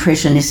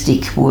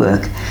impressionistic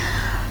work.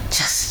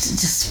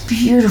 Just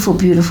beautiful,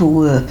 beautiful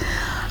work.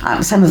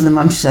 Some of them,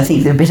 I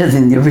think they're better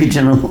than the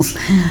originals.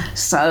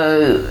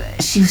 So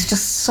she was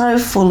just so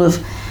full of,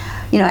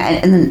 you know,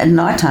 and at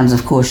night times,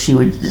 of course, she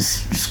would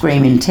just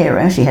scream in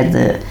terror. She had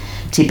the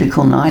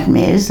typical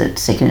nightmares that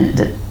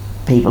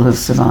people have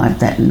survived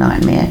that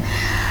nightmare.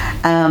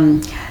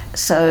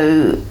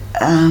 So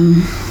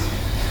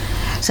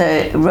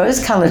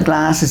Rose-Coloured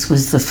Glasses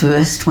was the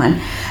first one.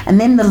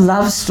 And then the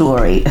love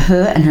story,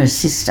 her and her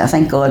sister.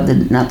 Thank God the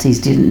Nazis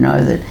didn't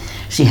know that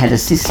she had a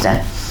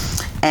sister.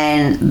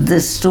 And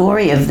the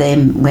story of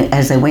them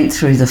as they went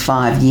through the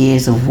 5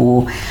 years of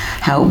war,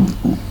 how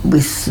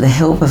with the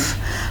help of,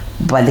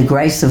 by the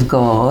grace of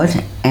God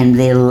and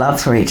their love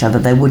for each other,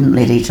 they wouldn't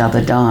let each other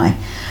die.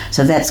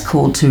 So that's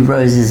called Two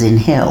Roses in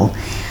Hell.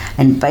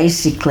 And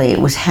basically it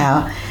was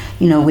how,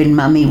 when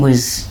Mummy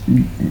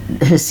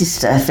her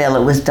sister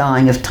fella was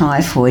dying of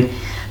typhoid,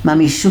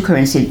 Mummy shook her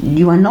and said,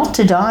 "You are not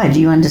to die, do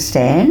you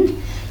understand?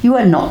 You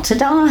are not to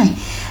die."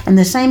 And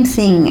the same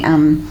thing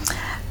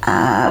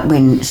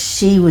when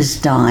she was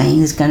dying,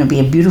 there's going to be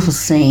a beautiful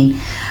scene,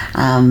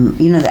 and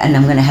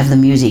I'm going to have the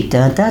music,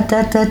 da da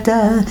da da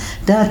da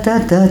da da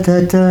da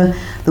da da.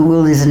 The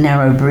world is a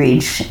narrow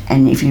bridge,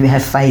 and if you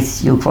have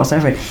faith, you'll cross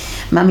over it.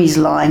 Mummy's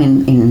lying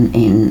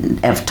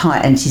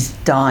and she's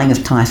dying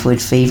of typhoid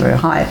fever,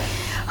 high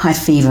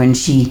fever, and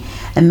she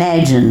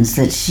imagines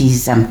that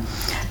she's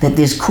that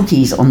there's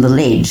cookies on the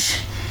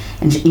ledge,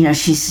 and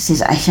she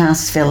says, "I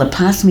asked fella,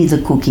 pass me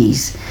the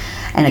cookies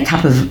and a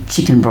cup of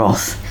chicken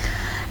broth."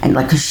 And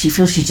because she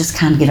feels she just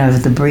can't get over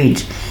the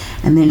bridge.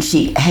 And then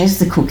she has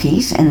the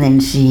cookies, and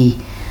then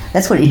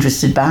that's what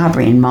interested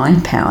Barbara in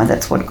mind power.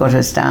 That's what got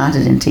her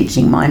started in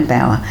teaching mind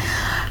power.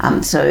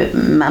 So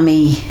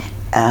Mummy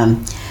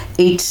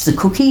eats the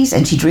cookies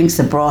and she drinks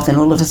the broth, and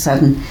all of a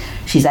sudden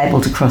she's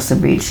able to cross the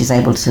bridge, she's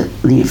able to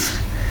live.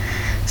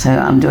 So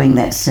I'm doing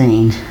that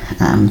scene.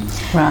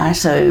 Right.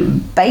 So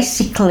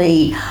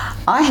basically,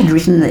 I had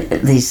written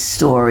these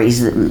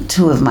stories,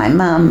 two of my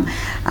mum.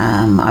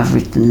 I've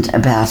written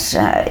about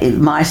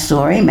my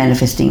story,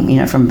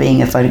 manifesting, from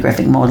being a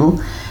photographic model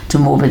to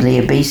morbidly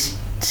obese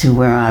to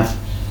where I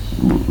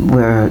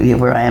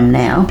am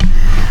now,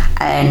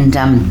 and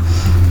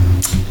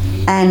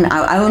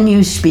I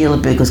knew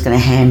Spielberg was going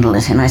to handle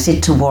it. And I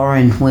said to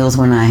Warren Wills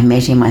when I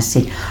met him, I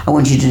said, "I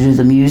want you to do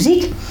the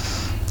music."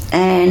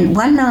 And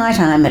one night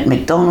I'm at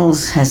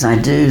McDonald's, as I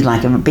do,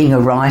 like being a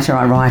writer,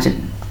 I write at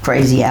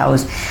crazy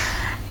hours.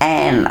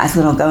 And I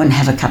thought I'll go and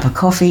have a cup of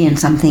coffee and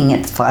something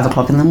at 5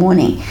 o'clock in the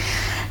morning.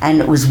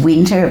 And it was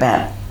winter,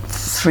 about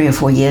 3 or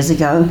 4 years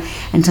ago,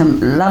 and some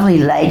lovely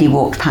lady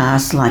walked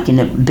past, like in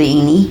a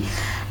beanie,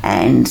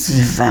 and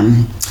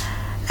and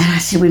I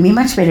said, "It would be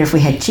much better if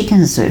we had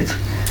chicken soup."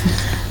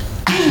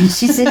 And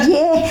she said,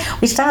 "Yeah."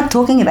 We started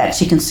talking about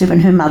chicken soup,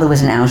 and her mother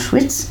was in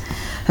Auschwitz.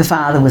 Her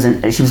father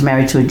she was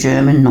married to a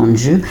German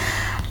non-Jew.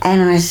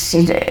 And I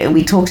said,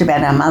 we talked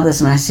about our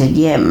mothers, and I said,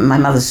 "Yeah, my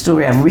mother's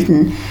story I've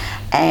written."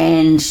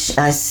 And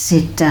I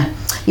said,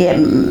 "Yeah,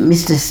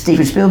 Mr.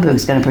 Steven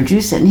Spielberg's going to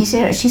produce it." And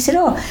she said,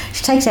 "Oh,"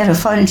 she takes out her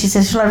phone and she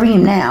says, "Shall I ring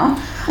him now?"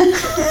 And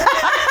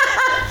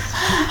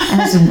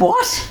I said,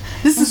 "What?"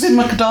 This is in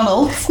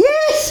McDonald's?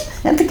 Yes,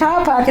 at the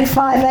car park at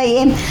 5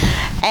 a.m.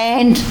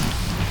 And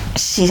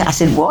I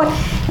said, "What?"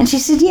 And she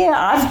said, "Yeah,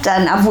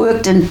 I've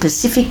worked in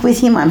Pacific with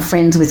him. I'm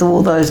friends with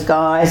all those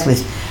guys,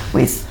 with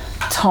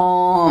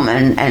Tom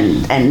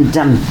and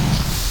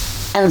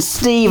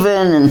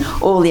Stephen and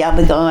all the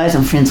other guys.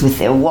 I'm friends with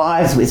their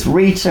wives, with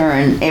Rita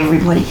and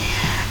everybody."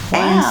 Wow.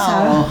 And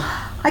so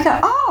I go,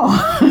 "Oh."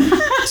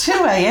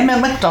 2 a.m. at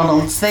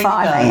McDonald's. There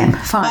 5 you go. a.m.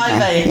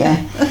 5 a.m. Yeah.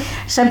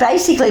 So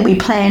basically we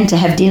planned to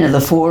have dinner,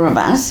 the four of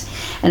us.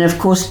 And of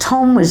course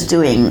Tom was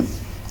doing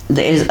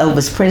the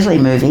Elvis Presley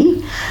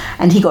movie,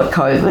 and he got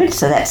COVID,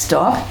 so that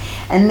stopped.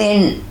 And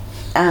then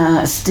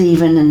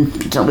Stephen and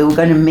we were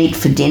going to meet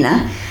for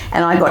dinner,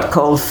 and I got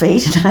cold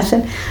feet, and I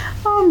said,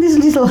 "Oh, this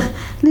little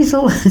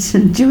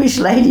Jewish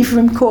lady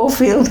from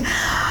Caulfield,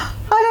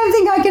 I don't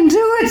think I can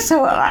do it."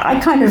 So I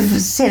kind of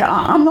said,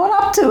 "I'm not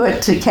up to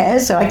it," to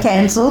Kaz, so I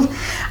cancelled.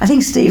 I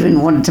think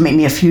Stephen wanted to meet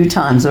me a few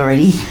times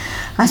already.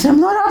 I said, "I'm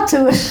not up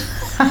to it."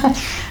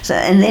 So,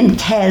 and then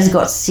Kaz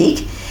got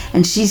sick,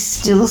 and she's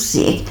still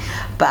sick,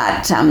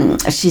 but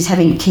she's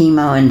having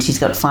chemo and she's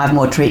got 5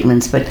 more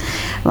treatments. But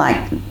like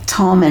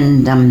Tom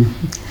and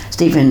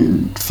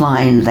Stephen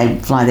they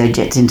fly their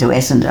jets into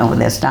Essendon, or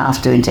their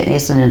staff do, into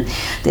Essendon.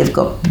 They've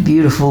got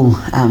beautiful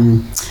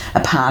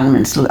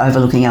apartments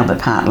overlooking Albert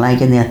Park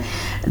Lake, and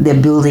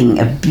they're building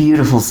a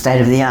beautiful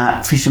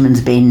state-of-the-art Fisherman's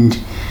Bend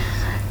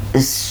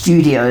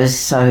studios,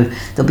 so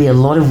there'll be a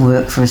lot of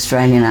work for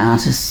Australian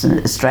artists,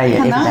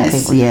 everyday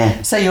people.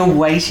 Yeah. So you're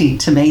waiting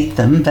to meet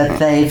them, but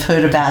they've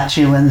heard about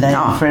you and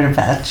they've read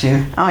about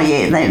you. Oh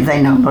yeah,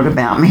 they know a lot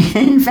about me.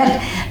 In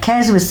fact,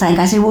 Kaz was saying,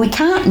 I said, "Well, we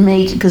can't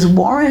meet because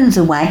Warren's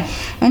away,"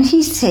 and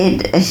she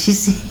said,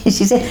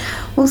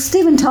 "Well,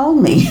 Stephen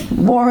told me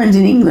Warren's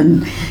in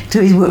England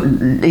to his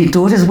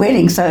daughter's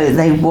wedding, so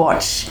they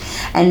watch."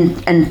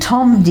 And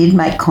Tom did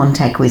make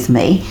contact with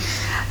me.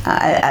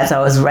 As I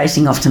was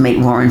racing off to meet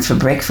Warren for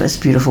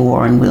breakfast, beautiful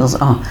Warren Wills.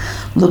 Oh,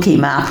 look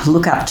him up.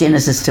 Look up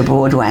Genesis to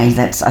Broadway.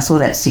 I saw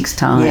that 6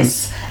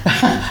 times.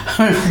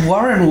 Yes.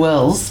 Warren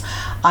Wills,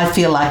 I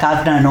feel like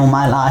I've known all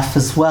my life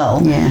as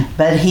well. Yeah.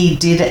 But he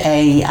did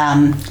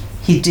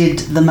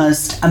the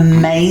most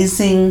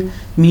amazing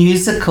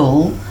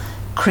musical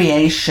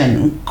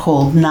creation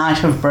called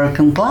Night of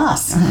Broken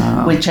Glass,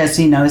 which, as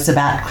you know, is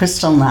about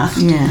Kristallnacht.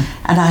 Yeah.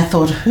 And I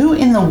thought, who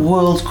in the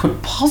world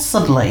could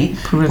possibly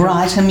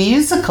write a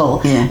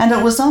musical? Yeah. And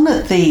it was on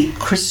at the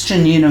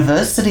Christian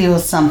University or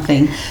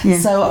something. Yeah.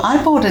 So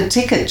I bought a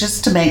ticket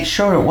just to make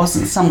sure it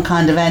wasn't some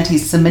kind of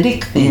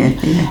anti-Semitic thing.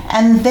 Yeah.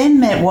 And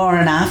then met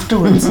Warren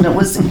afterwards, and it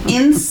was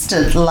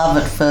instant love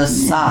at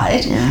first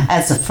sight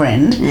as a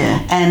friend.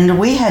 Yeah. And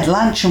we had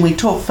lunch and we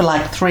talked for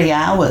like 3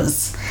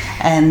 hours.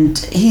 And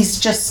he's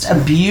just a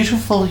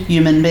beautiful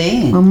human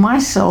being. Well, my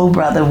soul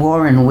brother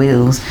Warren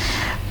Wills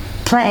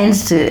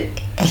plans to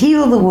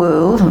heal the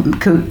world,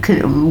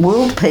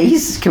 world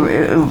peace,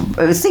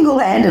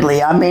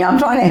 single-handedly. I mean, I'm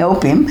trying to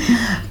help him,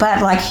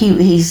 but like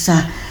he's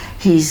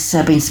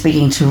been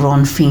speaking to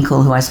Ron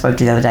Finkel, who I spoke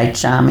to the other day.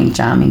 Charming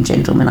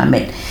gentleman. I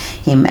met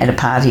him at a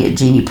party at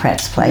Jeannie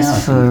Pratt's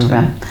place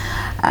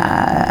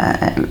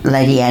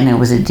Lady Anna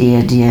was a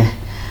dear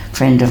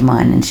friend of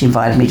mine, and she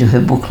invited me to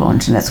her book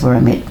launch, and that's where I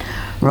met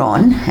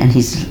Ron and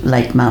his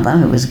late mother,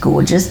 who was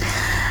gorgeous.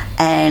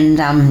 And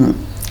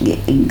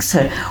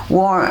so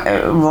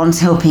Ron's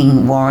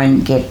helping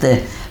Warren get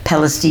the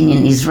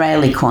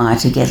Palestinian-Israeli choir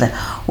together.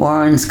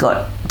 Warren's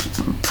got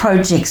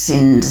projects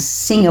in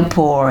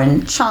Singapore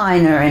and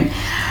China and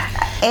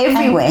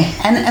everywhere.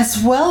 And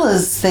as well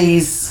as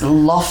these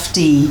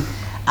lofty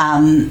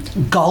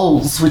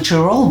goals, which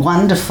are all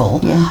wonderful,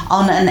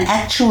 on an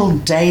actual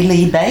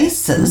daily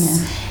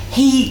basis,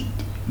 he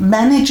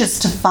manages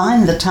to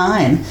find the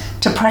time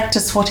to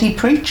practice what he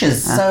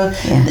preaches. So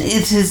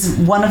it is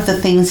one of the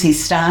things he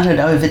started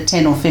over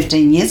 10 or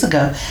 15 years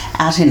ago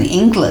out in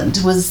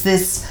England, was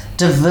this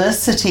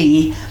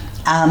diversity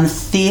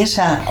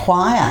theatre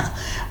choir,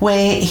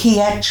 where he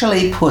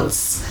actually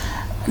puts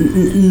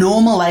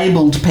normal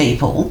abled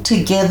people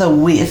together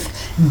with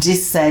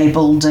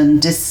disabled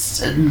and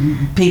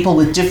people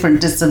with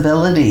different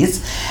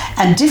disabilities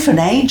and different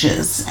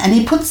ages, and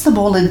he puts them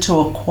all into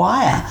a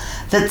choir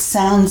that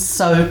sounds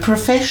so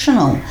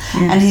professional.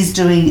 And he's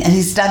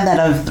done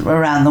that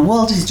around the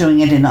world. He's doing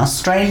it in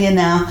Australia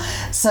now.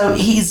 So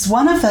he's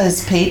one of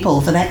those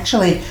people that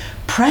actually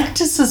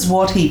practices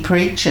what he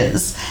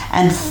preaches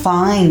and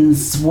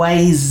finds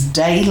ways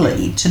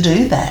daily to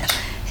do that.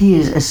 He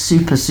is a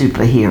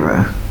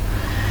superhero.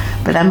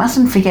 But I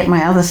mustn't forget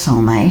my other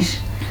soulmate,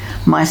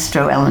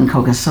 Maestro Alan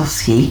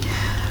Kogosowski,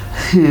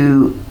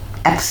 who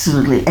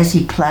absolutely, as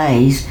he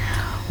plays,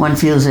 one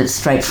feels it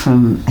straight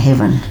from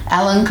heaven.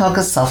 Alan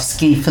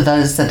Kogosowski, for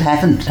those that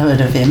haven't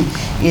heard of him,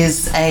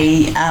 is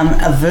a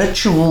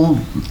virtual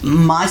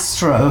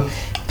maestro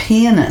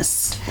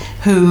pianist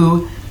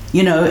who,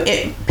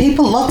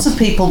 lots of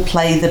people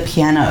play the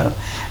piano,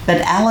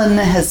 but Alan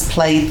has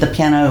played the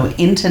piano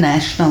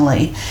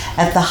internationally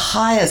at the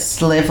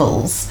highest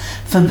levels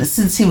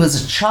since he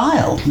was a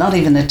child, not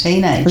even a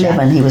teenager.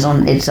 11, he was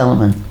on Ed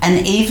Sullivan.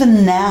 And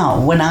even now,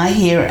 when I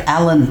hear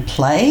Alan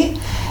play,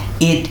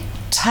 it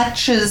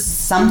touches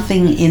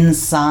something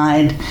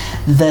inside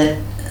that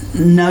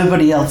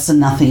nobody else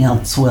and nothing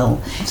else will.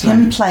 That's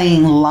him right.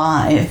 Playing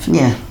live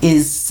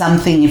is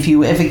something, if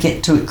you ever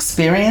get to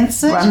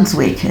experience it,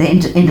 Brunswick, the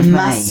end of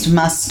May.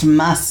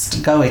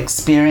 Must go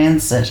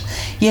experience it.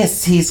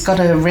 Yes, he's got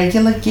a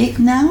regular gig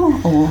now,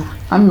 or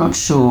I'm not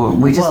sure.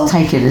 We just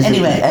take it as,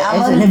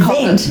 as an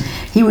event.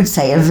 He would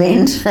say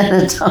event at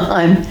a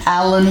time.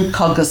 Alan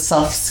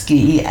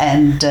Kogosowski,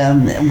 and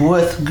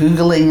worth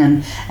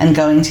Googling and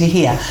going to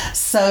hear.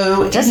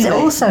 So just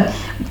also,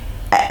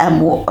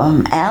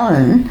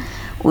 Alan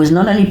was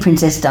not only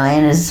Princess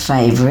Diana's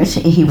favourite,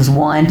 he was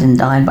wined and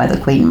dined by the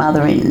Queen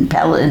Mother in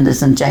the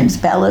St James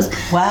Palace.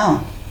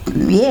 Wow.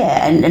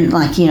 Yeah, and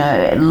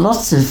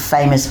lots of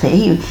famous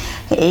people.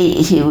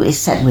 He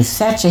sat with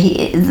Thatcher.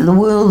 The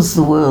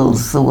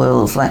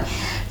world's like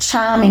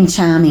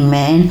charming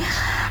man,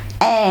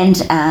 and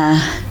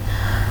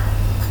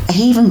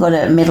he even got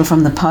a medal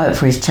from the Pope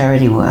for his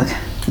charity work.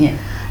 Yeah.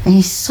 And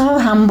he's so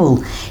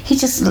humble. He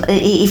just,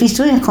 if he's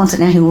doing a concert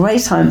now, he'll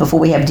race home before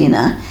we have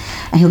dinner,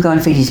 and he'll go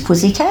and feed his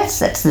pussycats.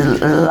 That's the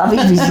love of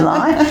his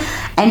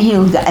life. And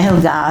he'll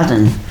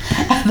garden.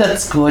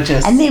 That's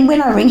gorgeous. And then when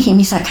I ring him,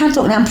 he's like, "Can't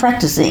talk now, I'm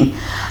practicing."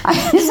 I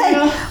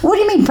say, "What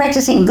do you mean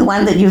practicing? The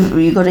one that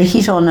you've got a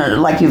hit on,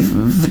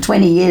 for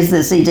 20 years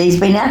the CD's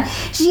been out?"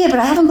 She said, "Yeah, but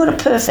I haven't got it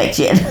perfect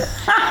yet."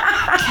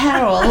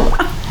 Carole,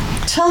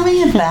 tell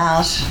me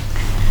about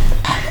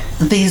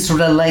these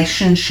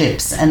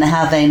relationships and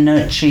how they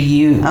nurture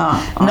you.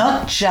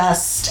 Not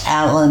just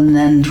Alan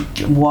and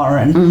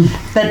Warren,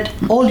 but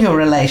all your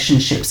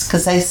relationships,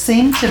 because they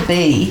seem to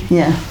be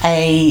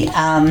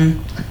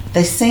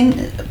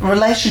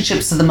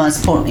relationships are the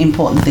most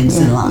important things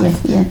in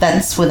life.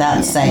 That's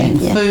without saying.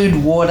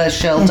 Food, water,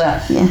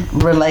 shelter,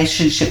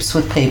 relationships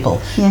with people.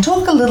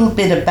 Talk a little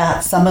bit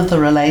about some of the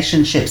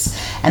relationships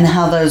and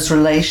how those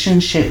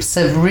relationships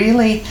have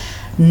really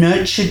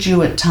nurtured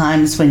you at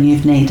times when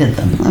you've needed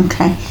them.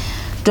 Okay.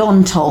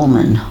 Don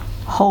Tolman,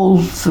 whole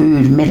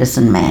food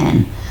medicine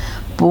man,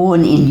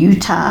 born in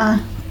Utah,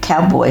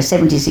 cowboy,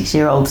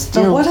 76-year-old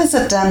still. But what has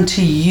it done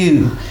to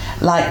you?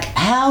 Like,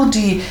 how do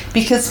you...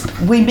 Because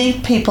we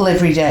meet people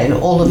every day,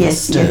 all of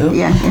us do.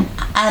 Yeah.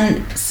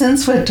 And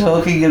since we're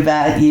talking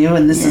about you,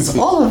 and this is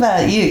all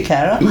about you,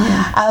 Carole,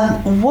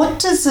 what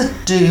does it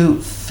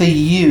do for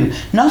you?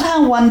 Not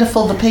how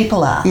wonderful the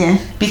people are. Yeah.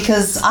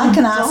 Because I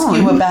can ask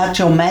you about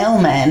your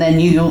mailman,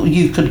 and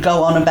you could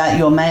go on about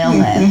your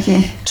mailman.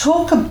 Yeah.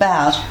 Talk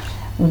about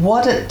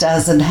what it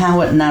does and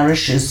how it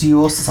nourishes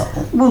your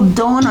soul. Well,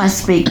 Don I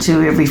speak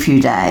to every few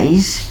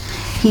days.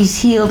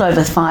 He's healed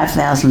over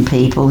 5,000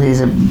 people.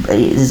 There's a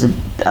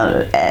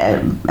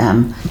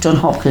John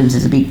Hopkins,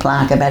 there's a big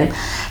plaque about it.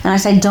 And I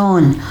say,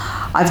 Don,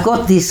 I've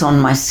got this on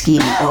my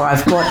skin, or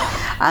I've got,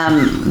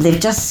 they've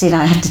just said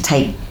I have to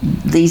take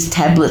these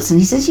tablets. And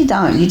he says, you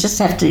don't. You just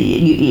have to,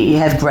 you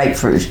have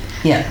grapefruit.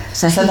 Yeah.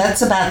 So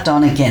that's about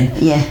Don again.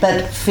 Yeah.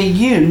 But for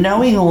you,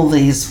 knowing all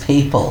these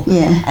people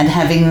and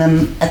having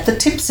them at the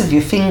tips of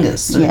your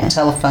fingers, through the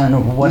telephone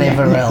or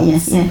whatever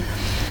else. Yeah.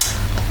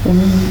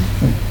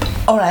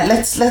 All right,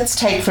 let's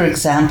take, for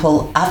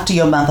example, after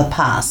your mother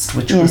passed,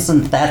 which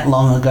wasn't that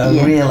long ago,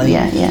 really.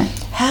 Yeah.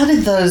 How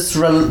did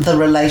the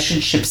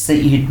relationships that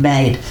you'd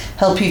made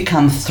help you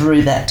come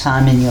through that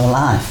time in your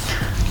life?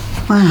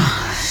 Well,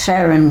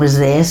 Sharon was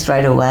there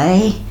straight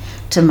away.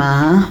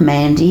 Tamar,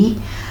 Mandy,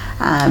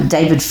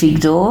 David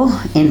Figdor,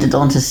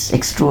 endodontist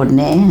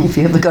extraordinaire. If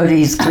you ever go to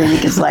his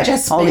clinic, it's like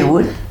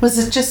Hollywood. Was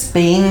it just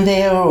being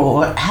there,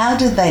 or how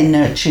did they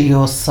nurture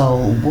your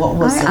soul? What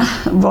was it?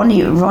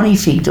 Ronnie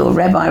Figdor,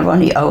 Rabbi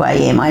Ronnie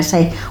OAM. I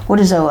say, what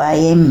does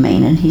OAM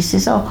mean? And he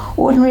says,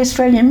 ordinary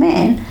Australian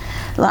man.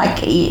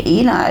 Like,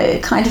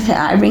 kind of,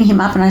 I ring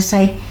him up and I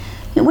say,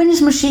 when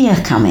is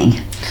Mashiach coming?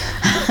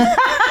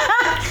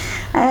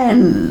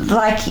 And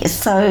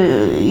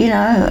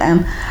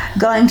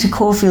going to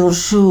Caulfield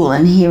Shul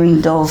and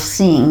hearing Dov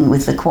sing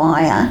with the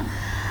choir,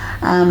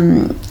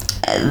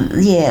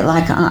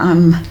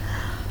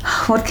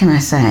 what can I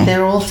say?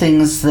 They're all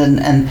things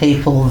and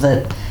people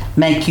that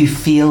make you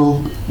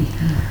feel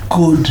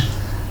good.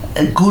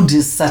 Good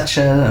is such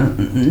a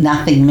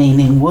nothing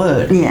meaning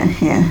word.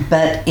 Yeah.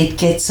 But it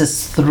gets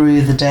us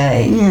through the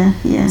day.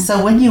 Yeah.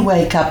 So when you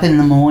wake up in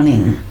the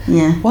morning,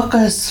 what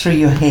goes through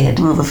your head?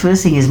 Well, the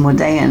first thing is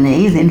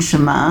Modayani, then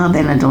Shema,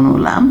 then Adon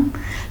Olam,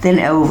 then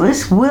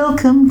Elvis,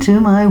 welcome to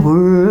my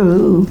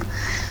world.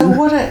 So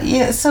what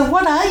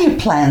are your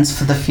plans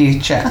for the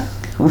future?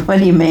 What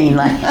do you mean?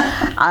 Like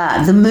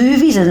the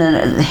movies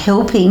and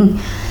helping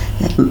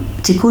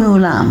Tikkun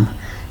Olam,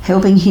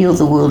 helping heal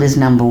the world is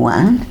number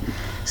one.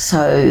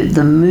 So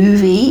the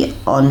movie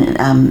on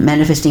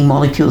manifesting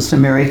molecules for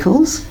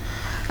miracles,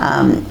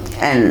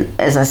 and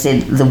as I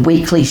said, the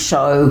weekly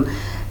show,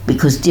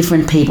 because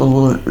different people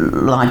will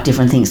like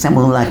different things. Some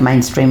will like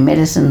mainstream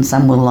medicine,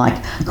 some will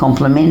like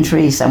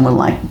complementary, some will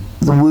like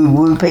the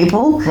woo-woo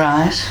people.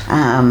 Right.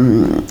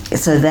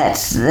 So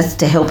that's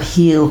to help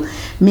heal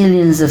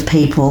millions of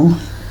people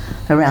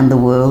around the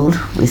world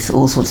with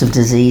all sorts of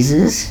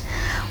diseases.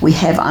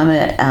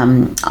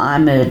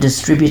 I'm a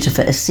distributor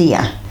for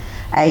ASEA.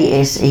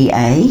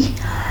 ASEA.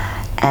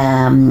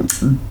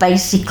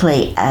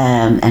 Basically,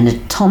 an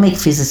atomic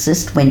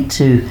physicist went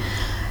to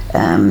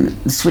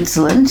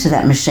Switzerland to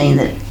that machine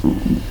that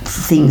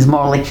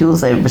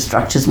molecules, that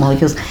restructures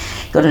molecules,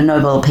 got a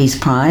Nobel Peace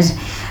Prize,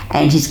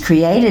 and he's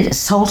created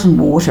salt and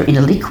water in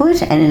a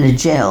liquid and in a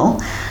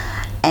gel,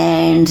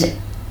 and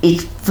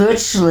it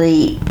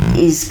virtually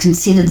is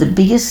considered the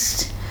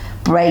biggest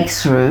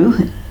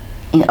breakthrough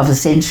of the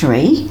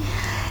century.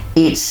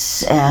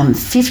 It's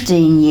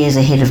 15 years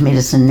ahead of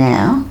medicine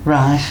now.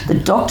 Right. The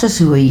doctors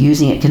who are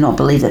using it cannot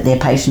believe that their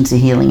patients are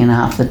healing in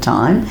half the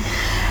time.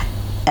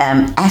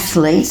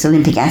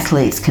 Olympic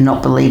athletes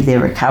cannot believe their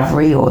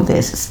recovery or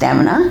their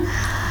stamina.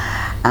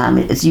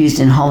 It's used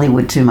in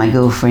Hollywood too. My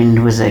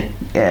girlfriend was a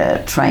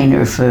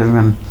trainer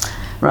for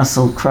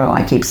Russell Crowe.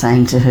 I keep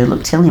saying to her,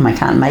 look, tell him I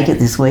can't make it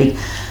this week.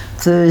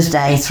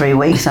 Thursday, 3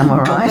 weeks, I'm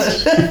all right. She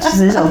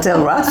says, I'll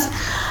tell Russ.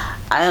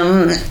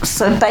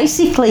 So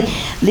basically,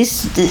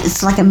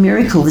 it's like a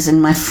miracle.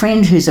 And my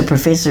friend who's a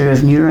professor of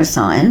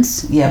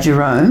neuroscience,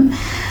 Jerome,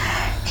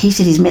 he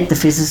said he's met the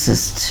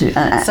physicist.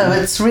 So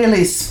it's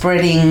really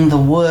spreading the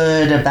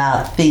word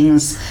about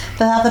things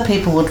that other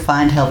people would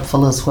find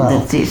helpful as well.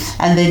 That's it.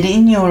 And then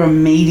in your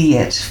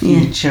immediate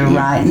future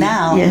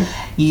now,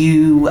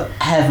 you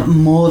have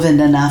more than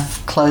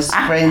enough close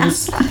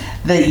friends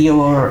that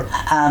you're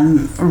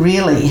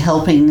really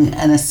helping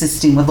and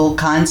assisting with all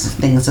kinds of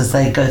things as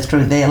they go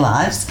through their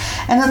lives.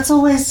 And it's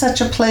always such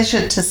a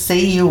pleasure to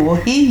see you or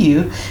hear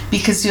you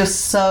because you're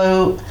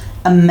so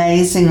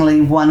amazingly,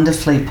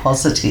 wonderfully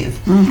positive.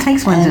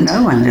 Takes one to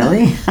know one,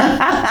 really.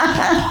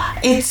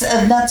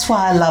 That's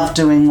why I love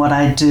doing what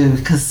I do,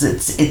 because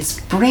it's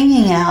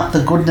bringing out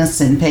the goodness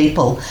in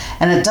people,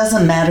 and it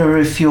doesn't matter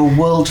if you're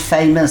world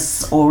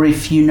famous or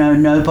if you know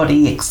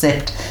nobody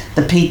except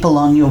the people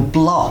on your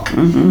block.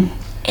 Mm-hmm.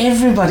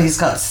 Everybody's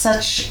got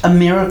such a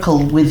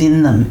miracle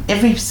within them,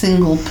 every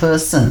single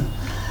person.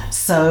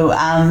 So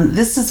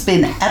this has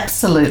been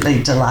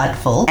absolutely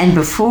delightful. And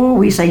before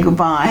we say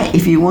goodbye,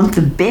 if you want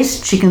the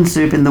best chicken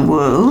soup in the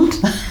world,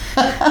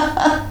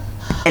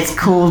 it's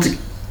called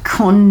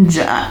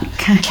Konjo.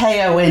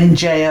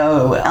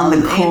 Konjo. On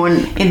the corn.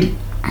 In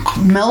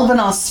Melbourne,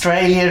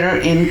 Australia,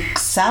 in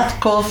South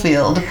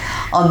Caulfield,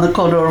 on the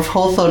corner of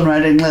Hawthorne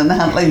Road and Glen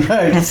Huntley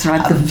Road. That's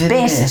right, the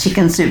best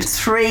chicken soup.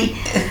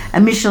 A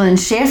Michelin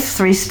chef,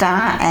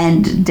 3-star,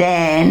 and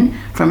Dan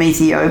from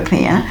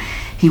Ethiopia.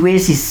 He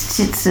wears his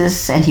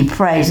tzitzis and he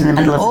prays in the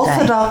middle of the day. An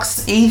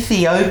Orthodox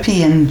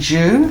Ethiopian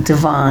Jew.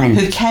 Divine.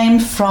 Who came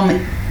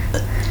from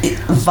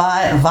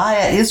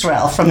via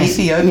Israel, from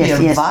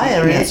Ethiopia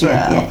via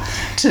Israel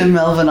to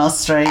Melbourne,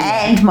 Australia.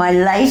 And my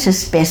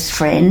latest best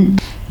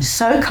friend,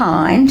 so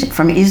kind,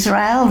 from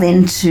Israel,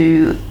 then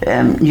to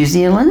New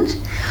Zealand.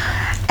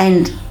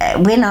 And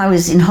when I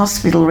was in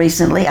hospital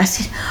recently, I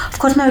said, I've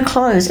got no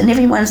clothes. And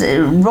everyone's,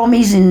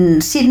 Romy's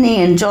in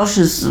Sydney and Josh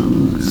is,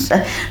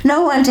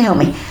 no one to help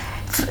me.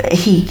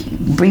 He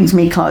brings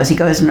me clothes. He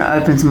goes and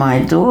opens my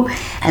door,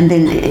 and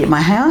then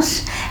my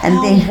house, and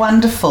then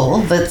wonderful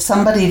that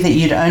somebody that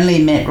you'd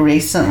only met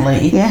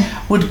recently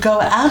would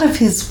go out of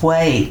his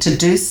way to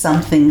do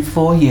something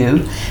for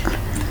you,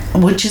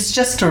 which is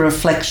just a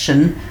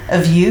reflection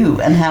of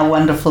you and how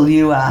wonderful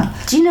you are.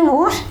 Do you know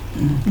what?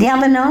 The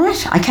other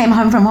night, I came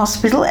home from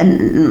hospital,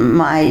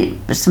 and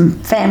some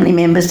family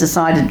members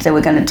decided they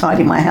were going to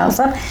tidy my house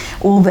up,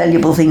 all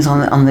valuable things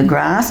on the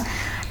grass.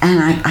 And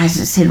I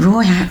said,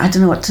 Roy, I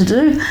don't know what to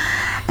do.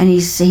 And he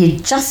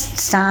just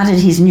started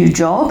his new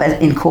job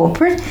in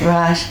corporate.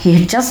 Right. He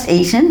had just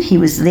eaten. He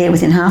was there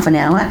within half an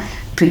hour,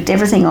 picked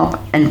everything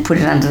up and put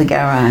it under the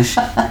garage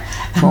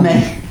for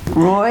me.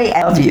 Roy,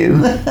 I love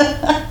you.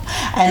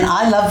 And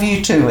I love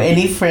you too.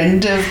 Any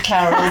friend of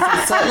Carole's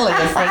is certainly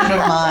a friend of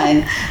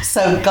mine.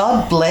 So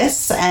God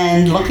bless,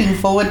 and looking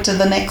forward to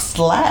the next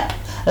lap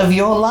of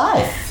your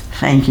life.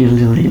 Thank you,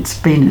 Lily. It's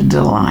been a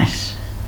delight.